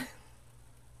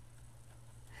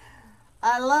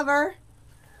 I love her.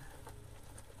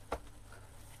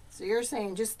 So you're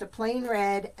saying just a plain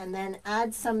red and then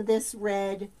add some of this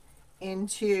red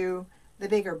into the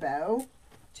bigger bow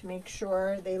to make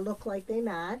sure they look like they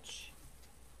match.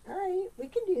 All right, we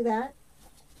can do that.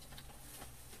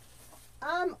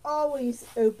 I'm always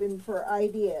open for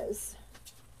ideas.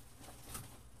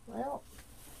 Well,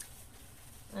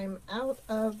 I'm out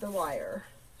of the wire,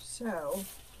 so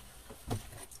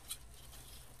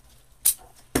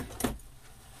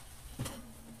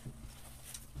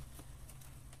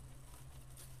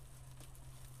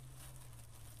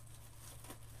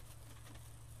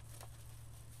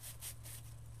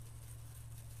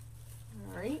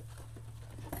all right,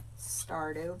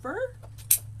 start over.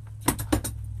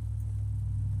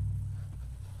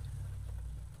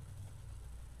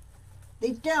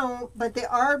 They don't, but they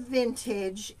are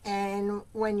vintage, and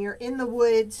when you're in the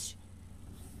woods,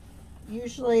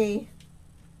 usually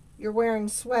you're wearing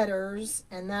sweaters,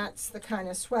 and that's the kind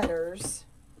of sweaters.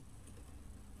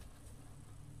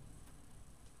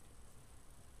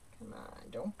 Come on,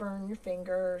 don't burn your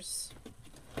fingers.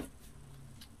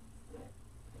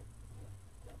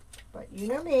 But you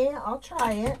know me, I'll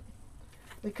try it.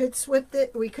 We could switch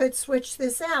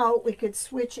this out. We could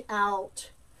switch out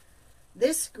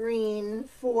this green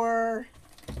for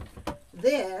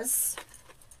this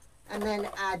and then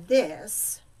add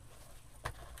this.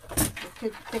 We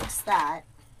could fix that.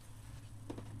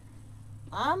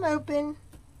 I'm open.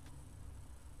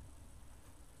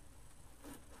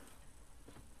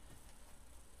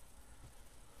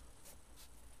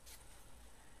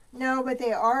 No, but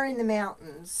they are in the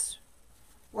mountains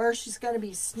where she's going to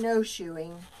be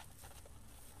snowshoeing.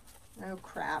 Oh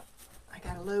crap, I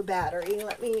got a low battery.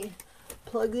 Let me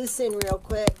plug this in real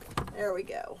quick. There we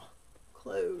go.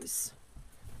 Close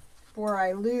before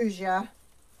I lose ya.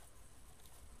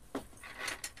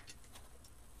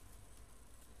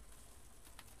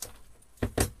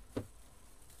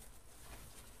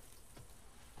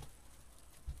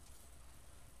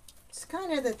 It's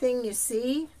kind of the thing you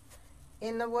see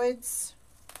in the woods.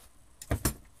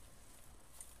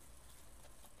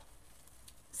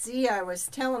 See, I was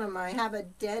telling him I have a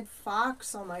dead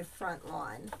fox on my front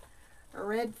lawn. A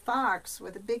red fox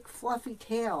with a big fluffy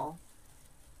tail.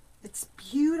 It's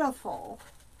beautiful.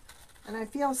 And I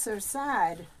feel so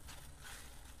sad.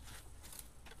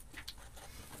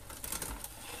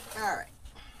 All right.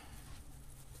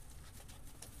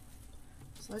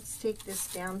 So let's take this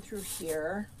down through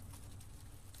here.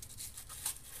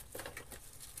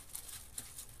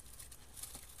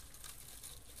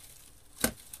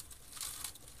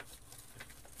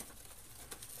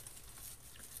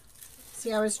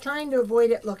 See, I was trying to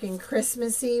avoid it looking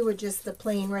Christmassy with just the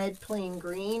plain red, plain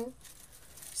green.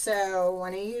 So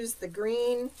when I used the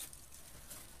green,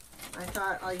 I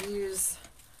thought I'll use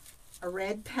a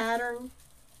red pattern.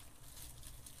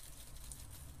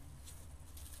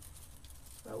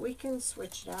 But we can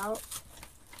switch it out.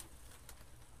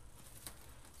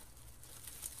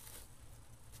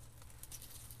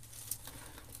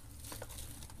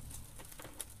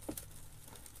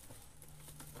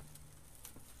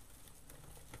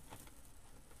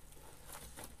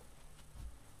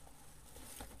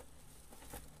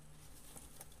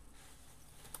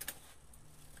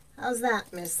 How's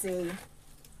that, Miss C? Do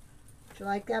you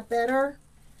like that better?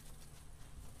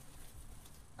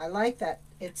 I like that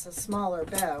it's a smaller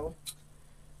bow.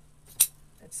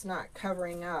 It's not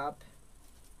covering up.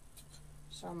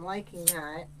 So I'm liking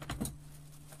that.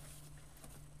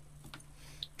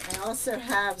 I also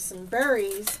have some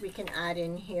berries we can add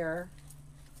in here.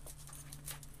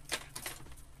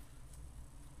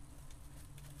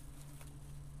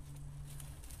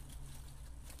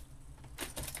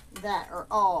 That are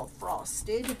all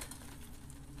frosted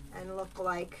and look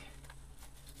like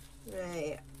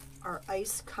they are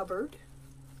ice covered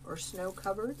or snow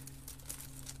covered.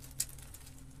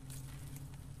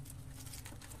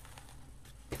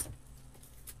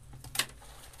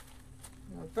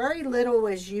 Very little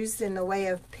was used in the way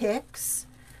of picks,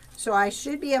 so I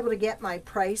should be able to get my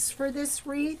price for this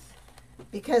wreath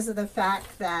because of the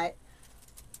fact that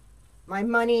my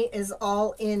money is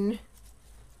all in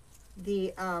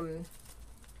the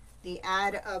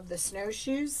ad of the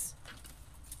snowshoes.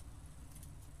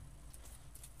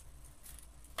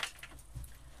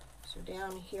 So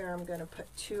down here I'm going to put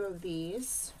 2 of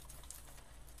these.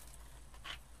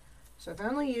 So I've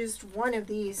only used 1 of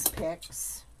these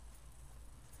picks.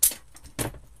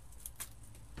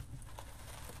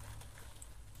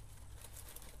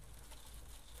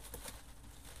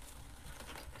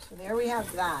 So there we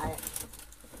have that.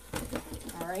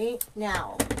 All right,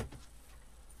 now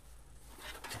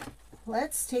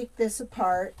let's take this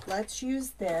apart. Let's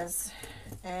use this,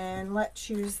 and let's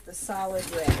use the solid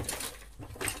red.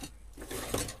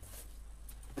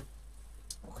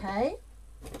 Okay.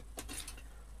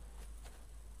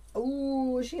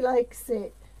 Oh, she likes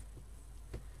it.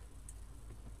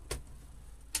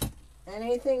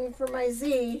 anything for my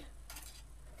Z.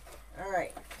 All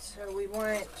right, so we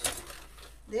want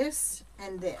this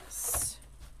and this.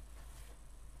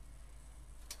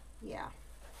 Yeah.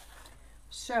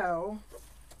 So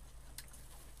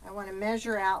I want to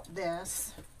measure out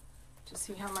this to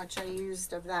see how much I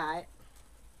used of that,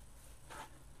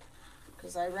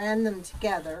 because I ran them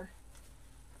together.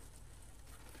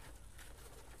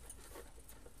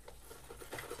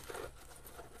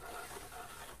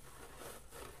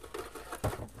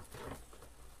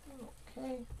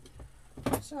 Okay,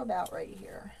 so about right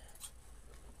here.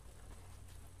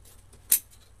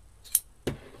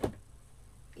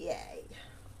 Yay.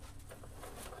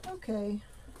 Okay,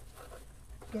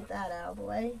 get that out of the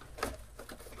way.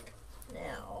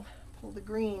 Now, pull the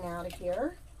green out of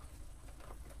here.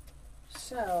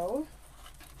 So,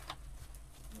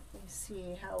 let me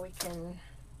see how we can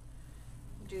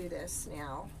do this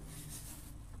now.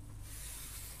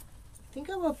 I think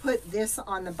I will put this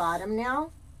on the bottom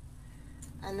now,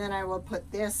 and then I will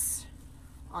put this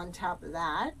on top of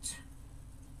that.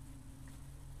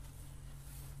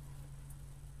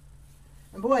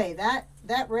 And boy,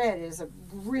 that red is a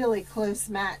really close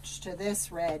match to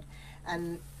this red,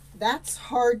 and that's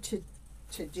hard to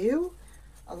do.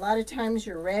 A lot of times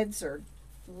your reds are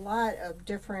a lot of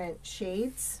different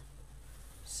shades.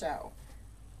 So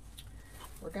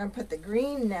we're going to put the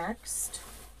green next,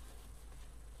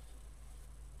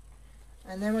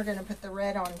 and then we're going to put the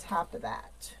red on top of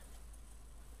that.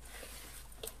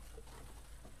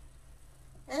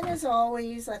 And as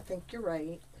always, I think you're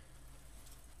right.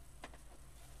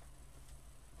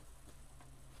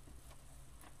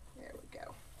 There we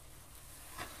go.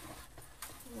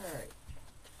 All right.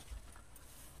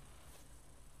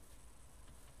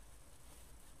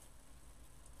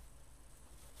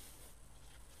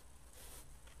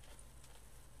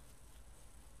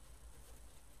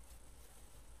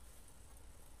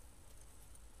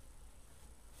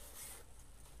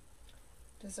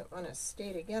 Doesn't want to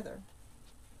stay together.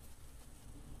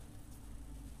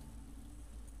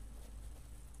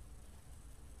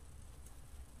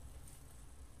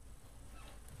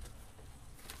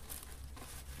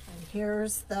 And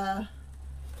here's the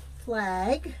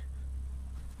flag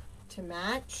to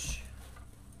match.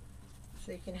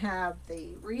 So you can have the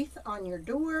wreath on your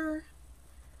door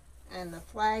and the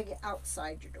flag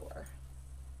outside your door.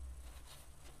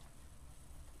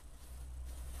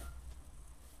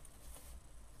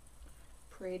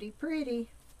 Pretty, pretty.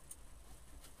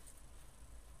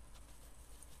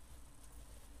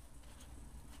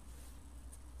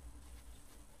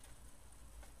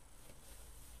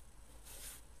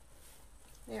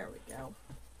 There we go.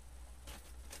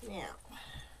 Now,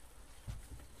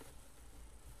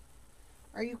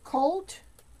 are you cold?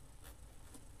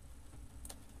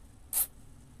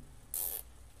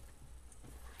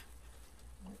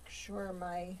 Make sure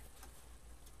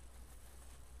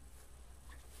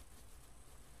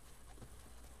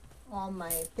all my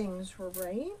things were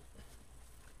right.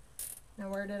 Now,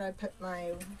 where did I put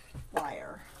my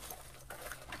wire?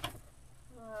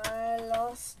 I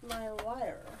lost my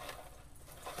wire.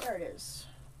 There it is.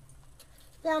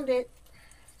 Found it.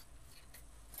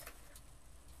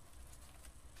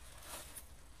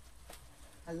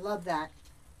 I love that.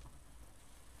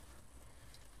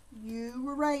 You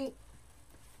were right.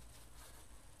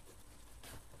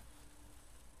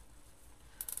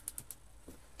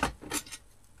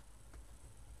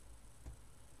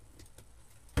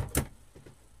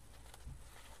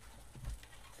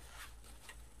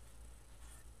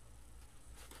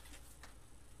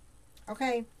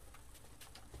 Okay.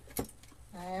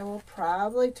 I will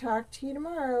probably talk to you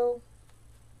tomorrow.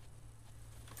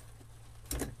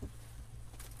 All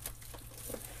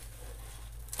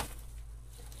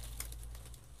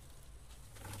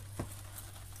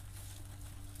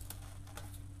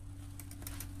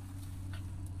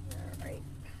right.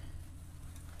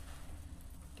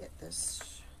 Get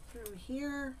this through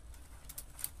here.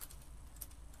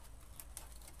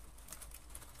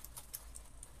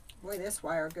 Boy, this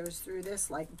wire goes through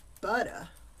this like butter.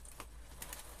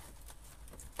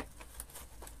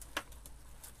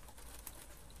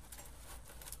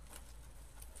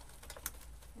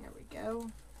 There we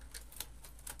go.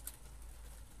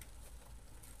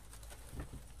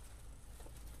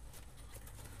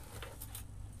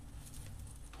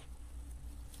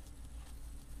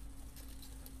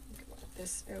 Put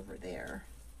this over there.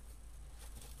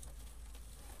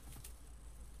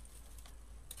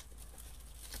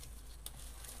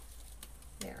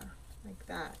 There, like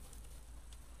that.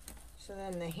 So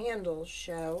then the handles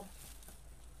show.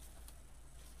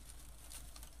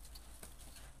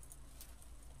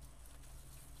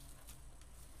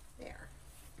 There.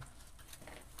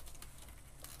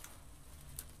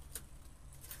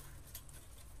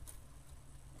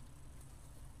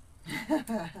 All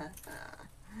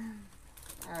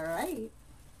right.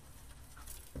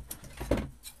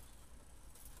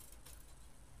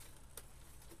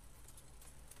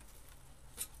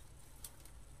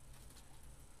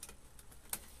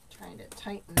 Trying to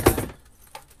tighten the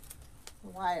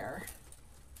wire.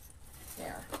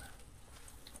 There.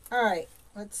 All right,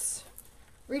 let's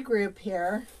regroup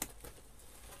here.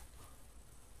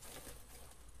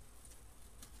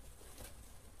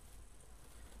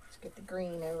 Let's get the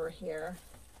green over here.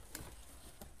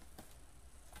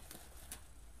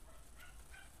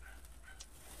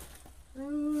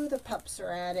 Ooh, the pups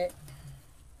are at it.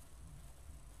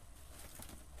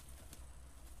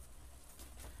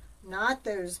 Not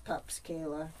those pups,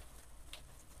 Kayla.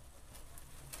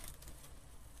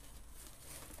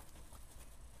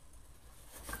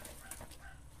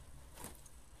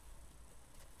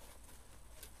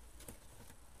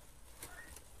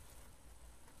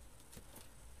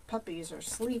 Puppies are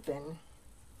sleeping.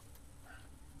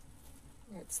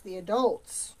 It's the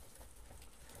adults.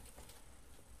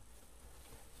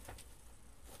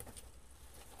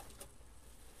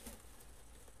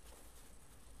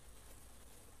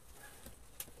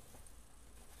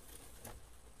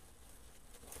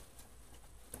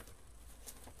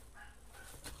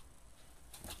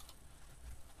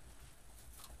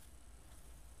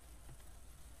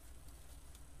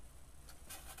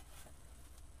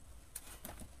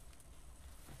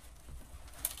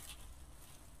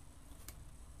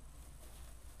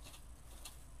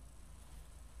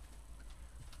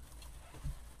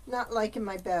 Not liking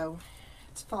my bow.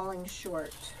 It's falling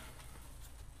short,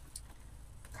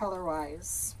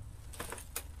 color-wise.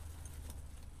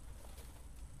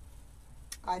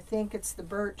 I think it's the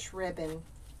birch ribbon.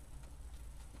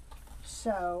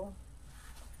 So,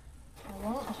 I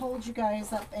won't hold you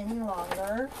guys up any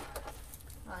longer.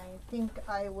 I think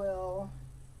I will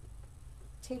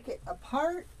take it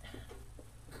apart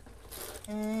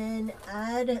and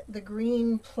add the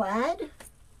green plaid,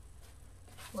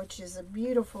 which is a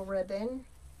beautiful ribbon.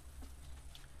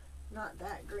 Not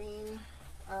that green.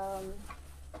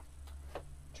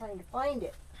 Trying to find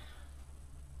it.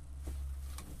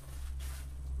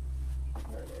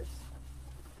 There it is.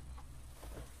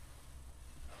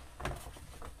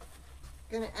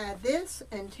 Gonna add this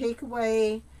and take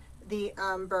away the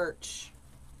birch.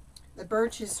 The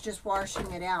birch is just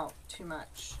washing it out too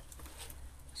much.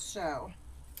 So,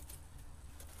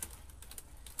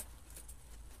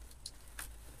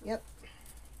 yep,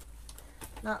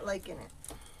 not liking it.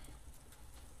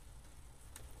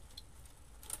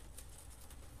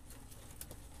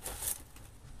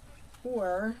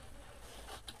 Or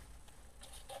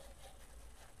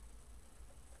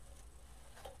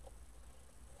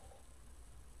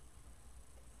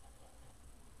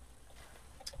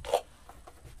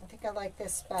I think I like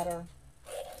this better.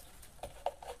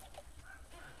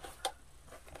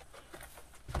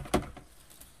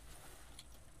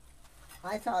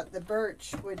 I thought the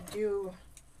birch would do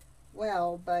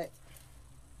well, but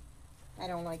I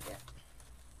don't like it.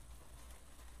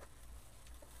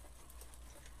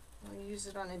 I'll use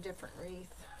it on a different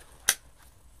wreath.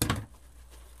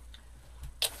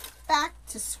 Back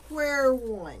to square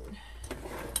one.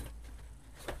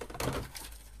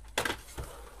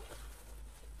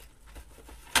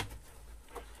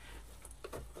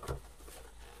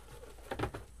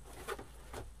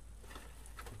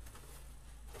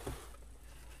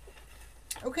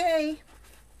 Okay,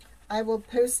 I will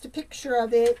post a picture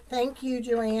of it. Thank you,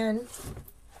 Joanne.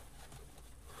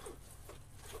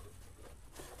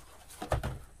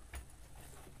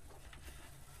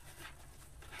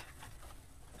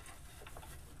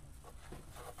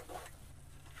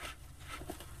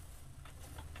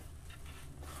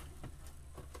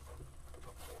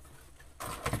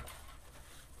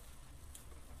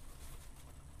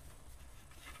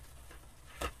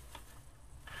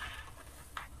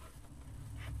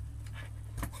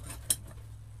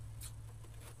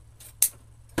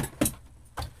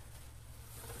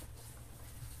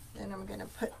 Then I'm going to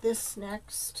put this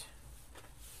next.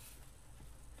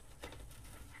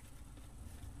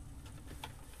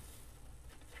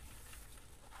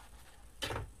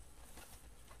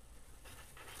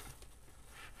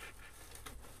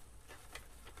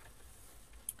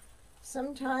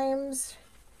 Sometimes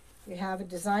you have a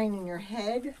design in your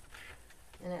head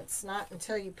and it's not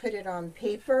until you put it on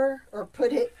paper or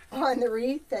put it on the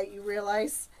wreath that you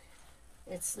realize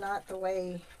it's not the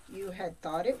way you had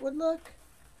thought it would look.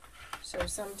 So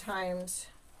sometimes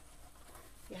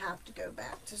you have to go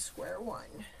back to square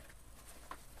one.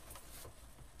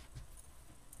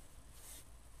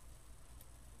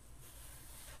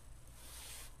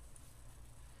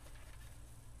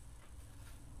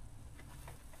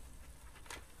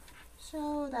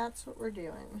 that's what we're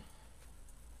doing.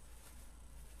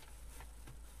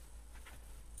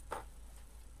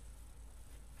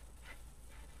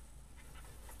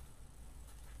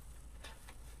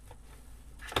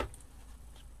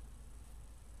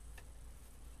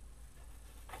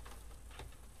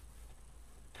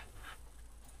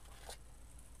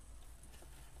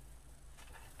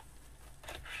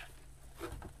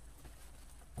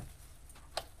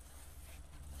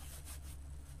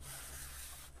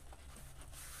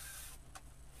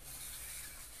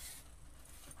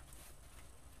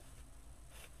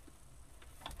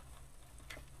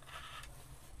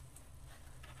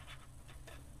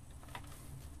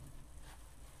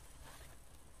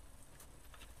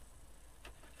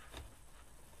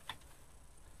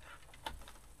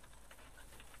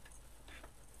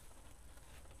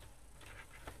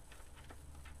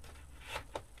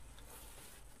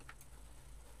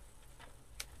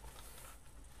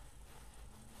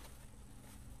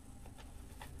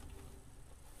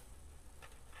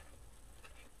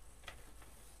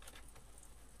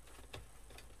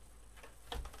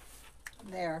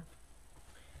 There.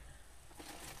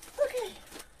 Okay,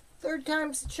 third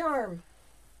time's the charm.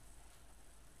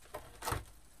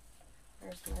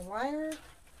 There's my wire.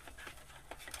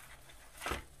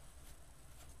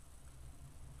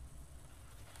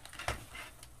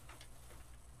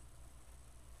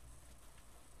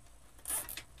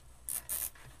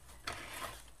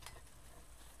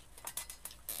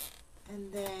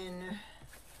 And then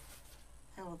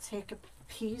I will take a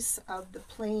piece of the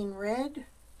plain red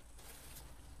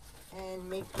and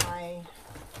make my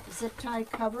zip tie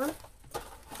cover.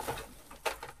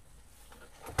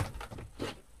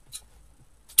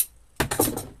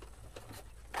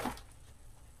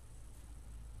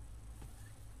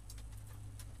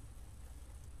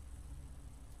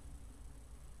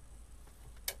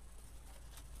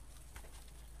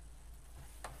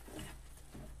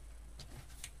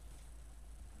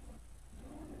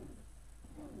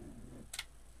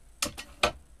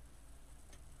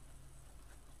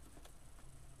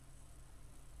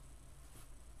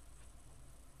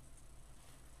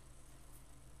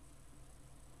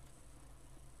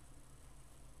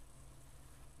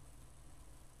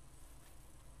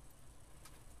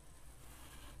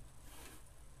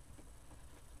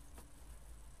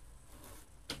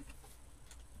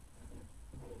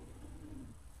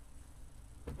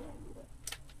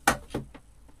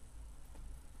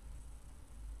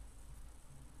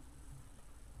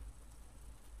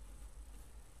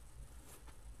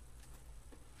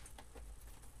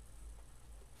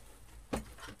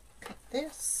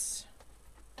 This.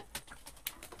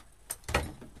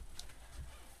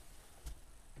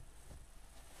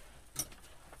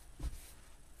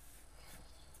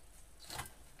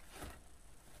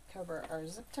 Cover our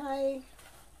zip tie.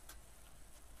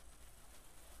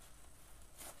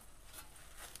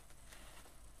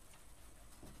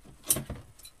 Put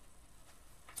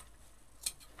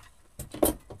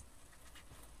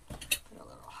a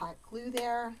little hot glue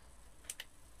there.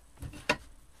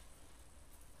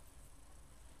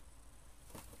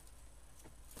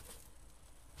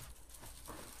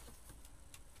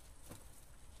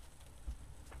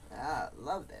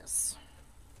 Love this.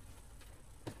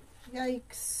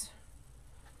 Yikes.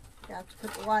 You have to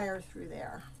put the wire through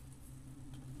there.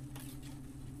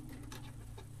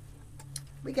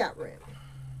 We got room.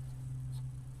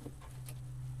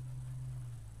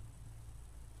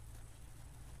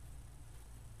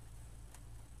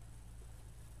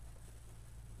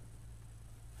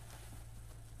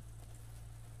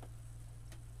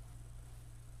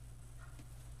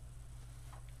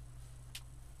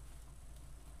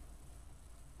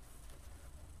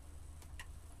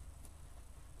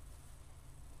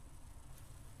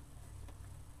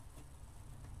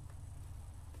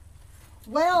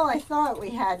 Well, I thought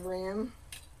we had room.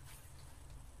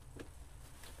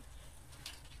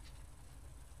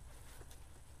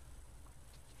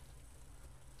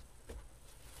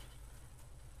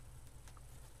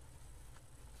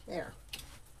 There.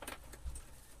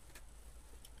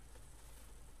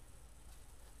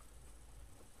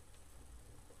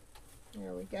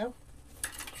 There we go.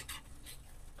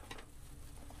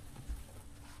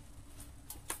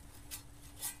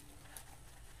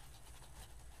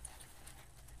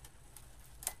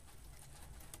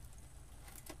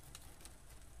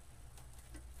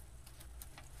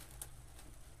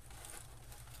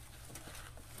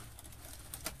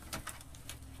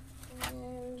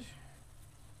 And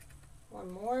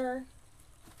one more.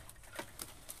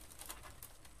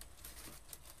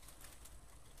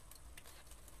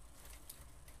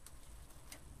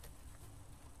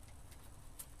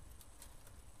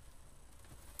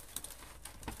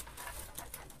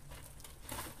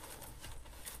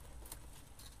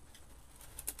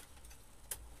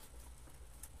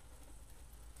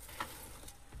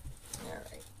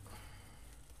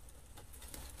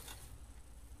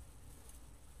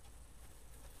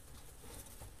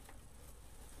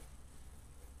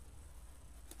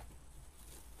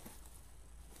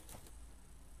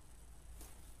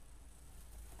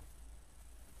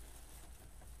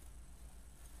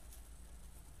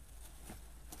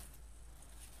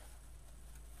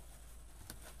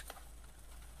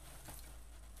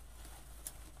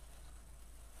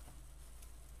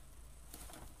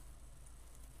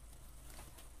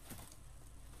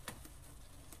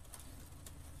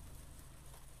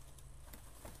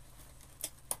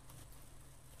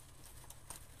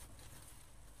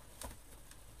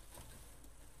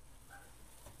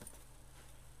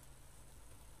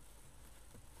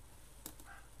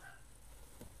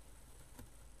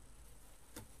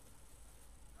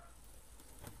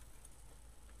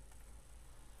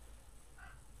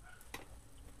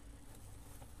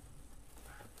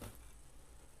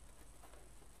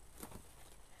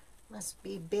 Must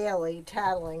be Bailey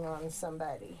tattling on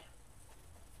somebody.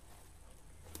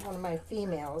 One of my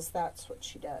females, that's what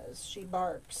she does. She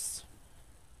barks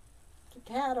to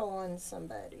tattle on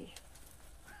somebody.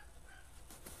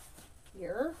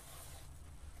 Here.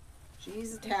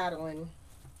 She's tattling.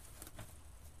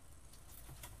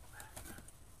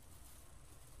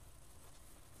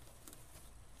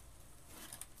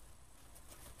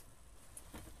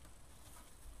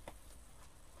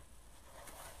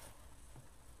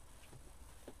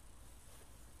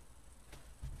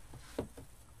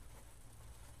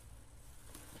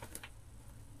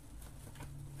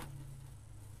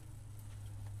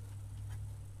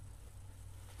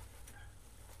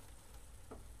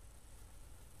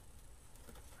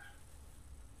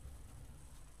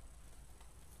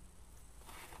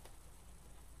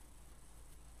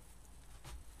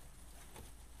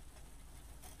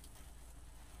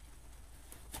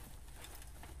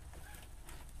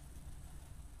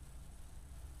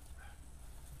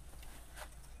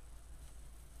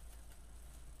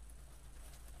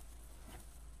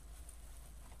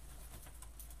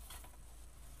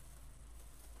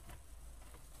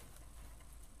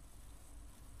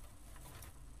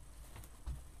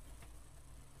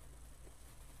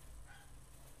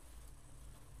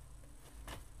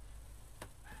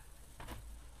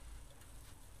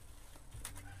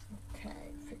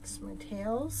 Fix my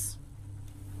tails,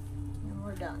 and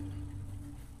we're done.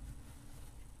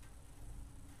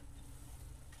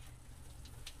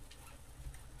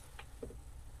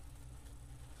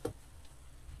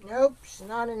 Nope, she's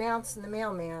not announcing the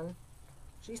mailman.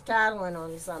 She's tattling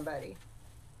on somebody.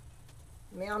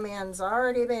 The mailman's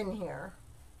already been here.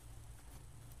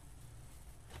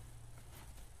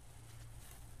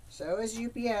 So is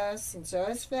UPS, and so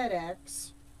is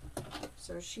FedEx.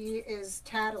 So she is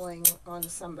tattling on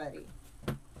somebody.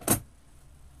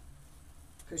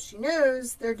 Because she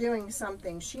knows they're doing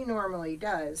something she normally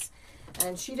does.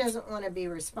 And she doesn't want to be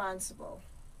responsible.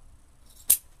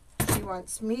 She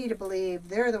wants me to believe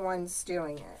they're the ones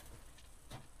doing it.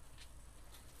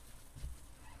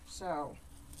 So,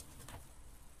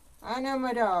 I know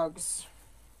my dogs.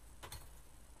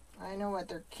 I know what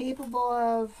they're capable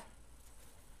of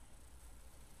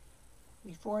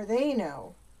before they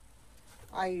know.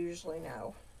 I usually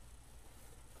know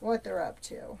what they're up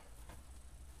to.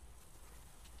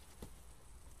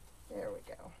 There we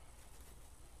go.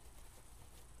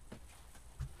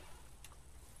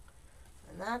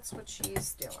 And that's what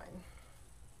she's doing.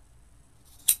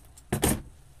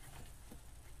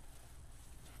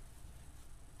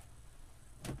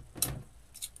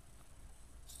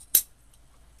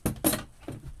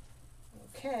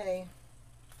 Okay.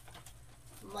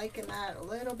 I'm liking that a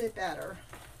little bit better.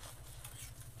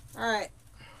 Alright,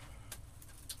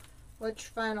 what's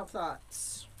your final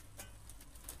thoughts?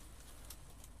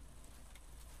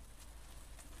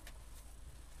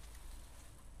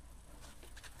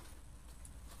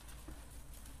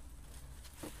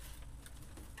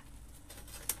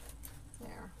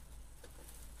 There.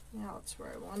 Now it's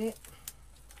where I want it.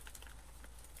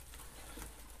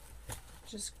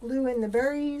 Just glue in the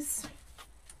berries,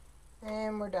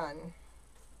 and we're done.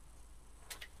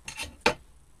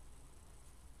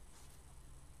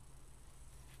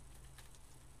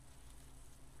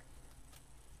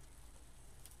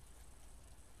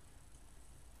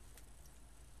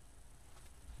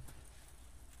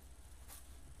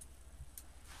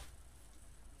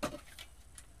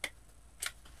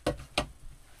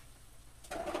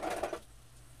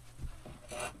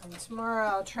 And tomorrow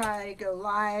I'll try to go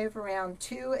live around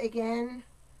 2 again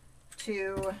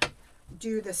to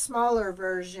do the smaller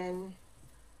version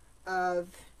of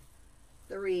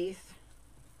the wreath.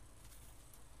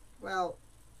 Well,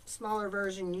 smaller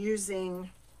version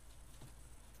using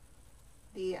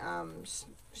the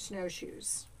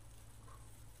snowshoes.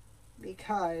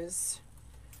 Because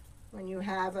when you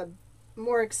have a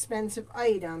more expensive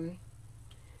item,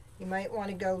 you might want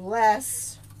to go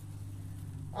less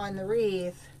on the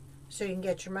wreath so you can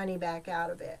get your money back out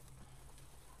of it.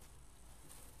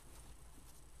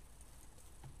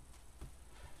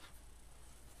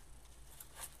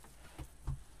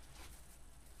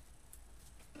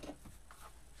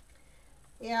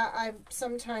 Yeah, I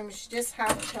sometimes just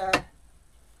have to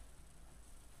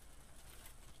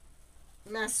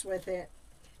mess with it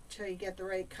till you get the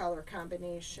right color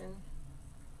combination.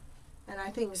 And I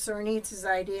think Zornitz's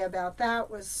idea about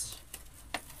that was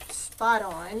spot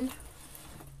on.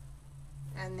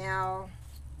 And now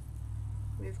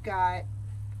we've got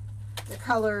the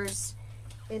colors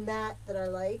in that I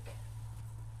like.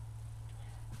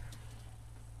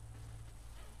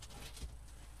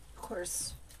 Of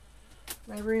course,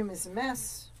 my room is a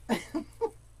mess.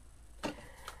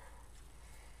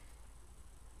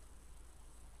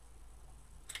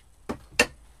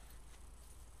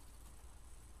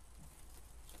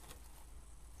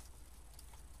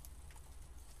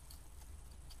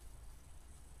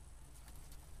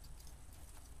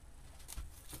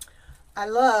 I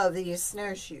love these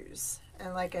snowshoes.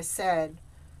 And like I said,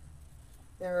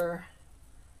 there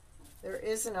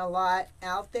isn't a lot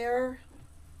out there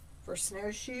for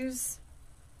snowshoes.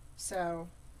 So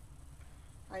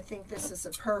I think this is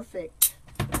a perfect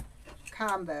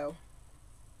combo.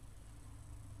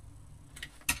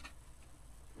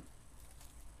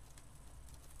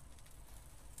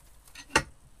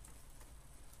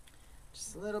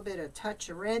 Just a little bit of touch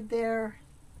of red there.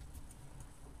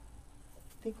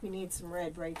 I think we need some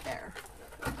red right there.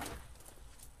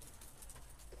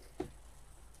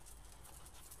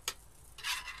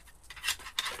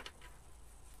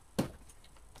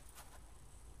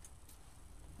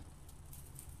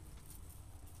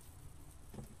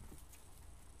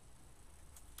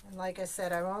 And like I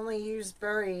said, I've only used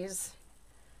berries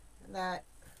that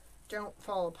don't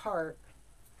fall apart,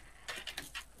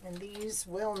 and these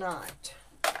will not.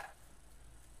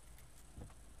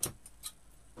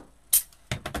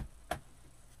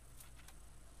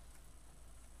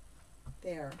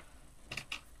 There.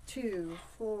 2,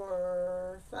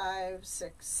 4, 5,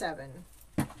 6, 7.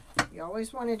 You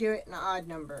always want to do it in odd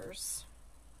numbers.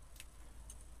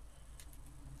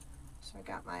 So I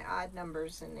got my odd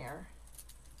numbers in there.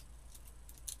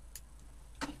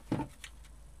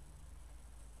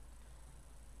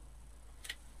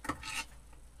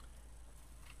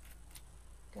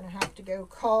 Gonna have to go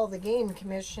call the game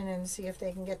commission and see if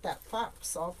they can get that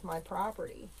fox off my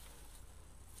property.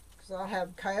 Because I'll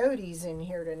have coyotes in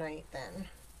here tonight then.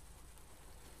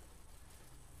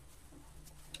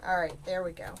 Alright, there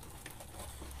we go.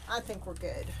 I think we're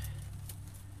good.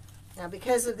 Now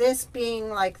because of this being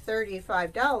like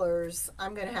 $35,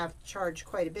 I'm going to have to charge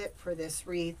quite a bit for this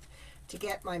wreath to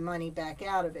get my money back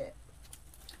out of it.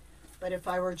 But if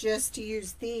I were just to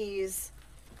use these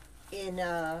in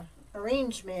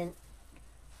arrangement,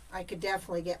 I could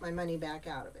definitely get my money back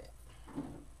out of it.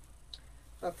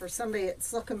 But for somebody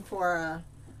that's looking for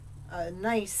a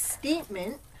nice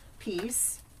statement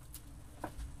piece,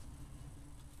 I'm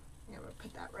going to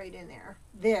put that right in there.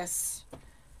 This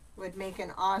would make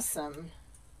an awesome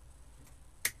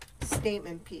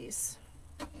statement piece.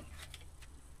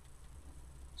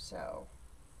 So,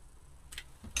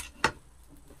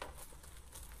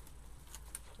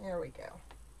 there we go.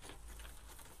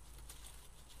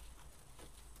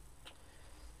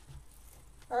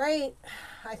 All right,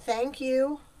 I thank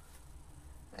you.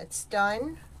 That's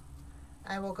done.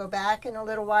 I will go back in a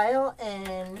little while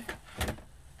and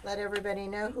let everybody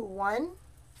know who won.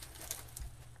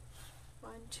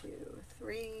 1, 2,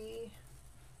 3.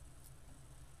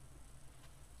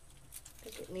 I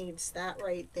think it needs that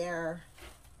right there.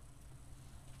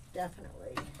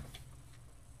 Definitely.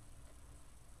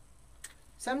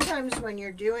 Sometimes when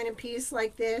you're doing a piece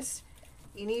like this,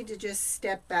 you need to just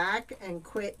step back and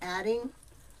quit adding.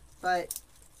 But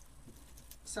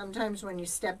sometimes when you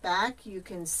step back, you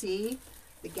can see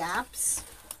the gaps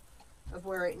of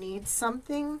where it needs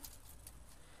something.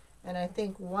 And I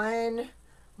think one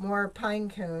more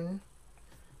pine cone,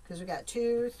 because we got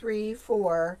 2, 3,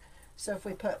 4. So if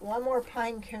we put one more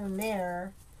pine cone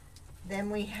there, then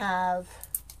we have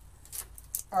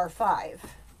our 5.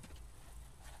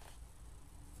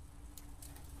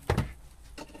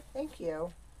 Thank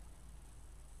you.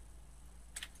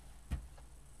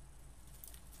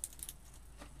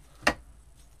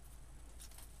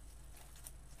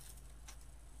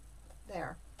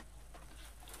 There.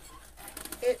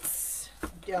 It's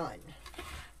done.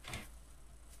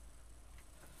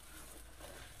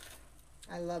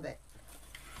 I love it.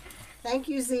 Thank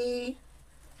you, Z.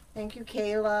 Thank you,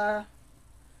 Kayla.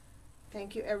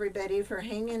 Thank you, everybody, for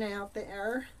hanging out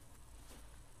there.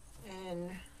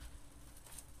 And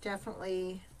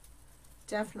definitely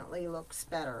looks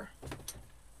better.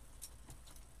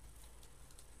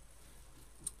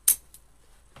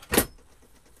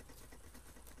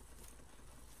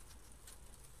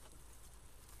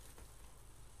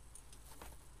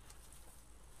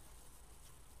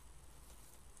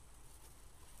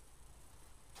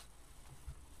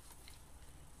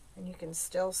 And you can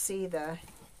still see the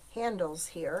handles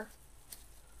here,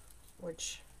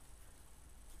 which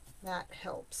that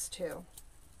helps too.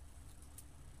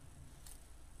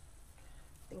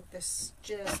 I think this is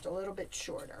just a little bit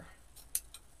shorter.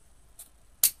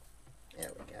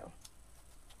 There we go.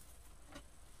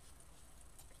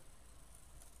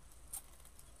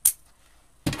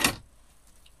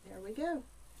 There we go.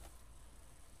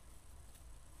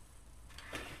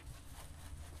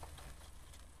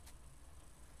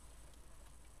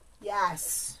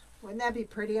 Yes. Wouldn't that be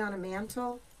pretty on a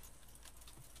mantle?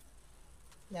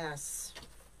 Yes.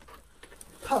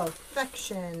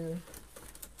 Perfection.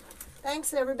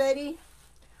 Thanks, everybody.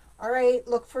 All right,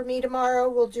 look for me tomorrow.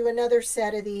 We'll do another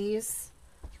set of these.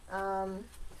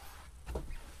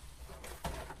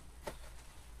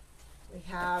 We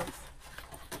have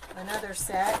another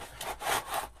set.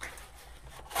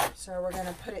 So we're going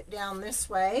to put it down this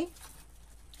way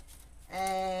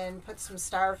and put some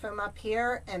styrofoam up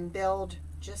here and build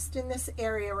just in this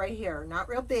area right here, not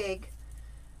real big,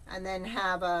 and then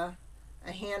have a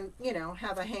hand, you know,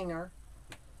 have a hanger,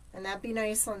 and that'd be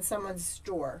nice on someone's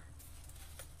door.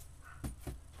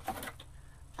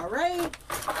 All right,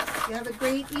 you have a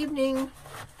great evening,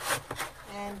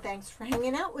 and thanks for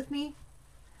hanging out with me.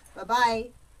 Bye-bye.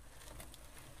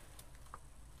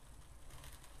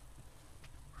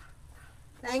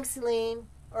 Thanks, Elaine,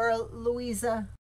 or Louisa.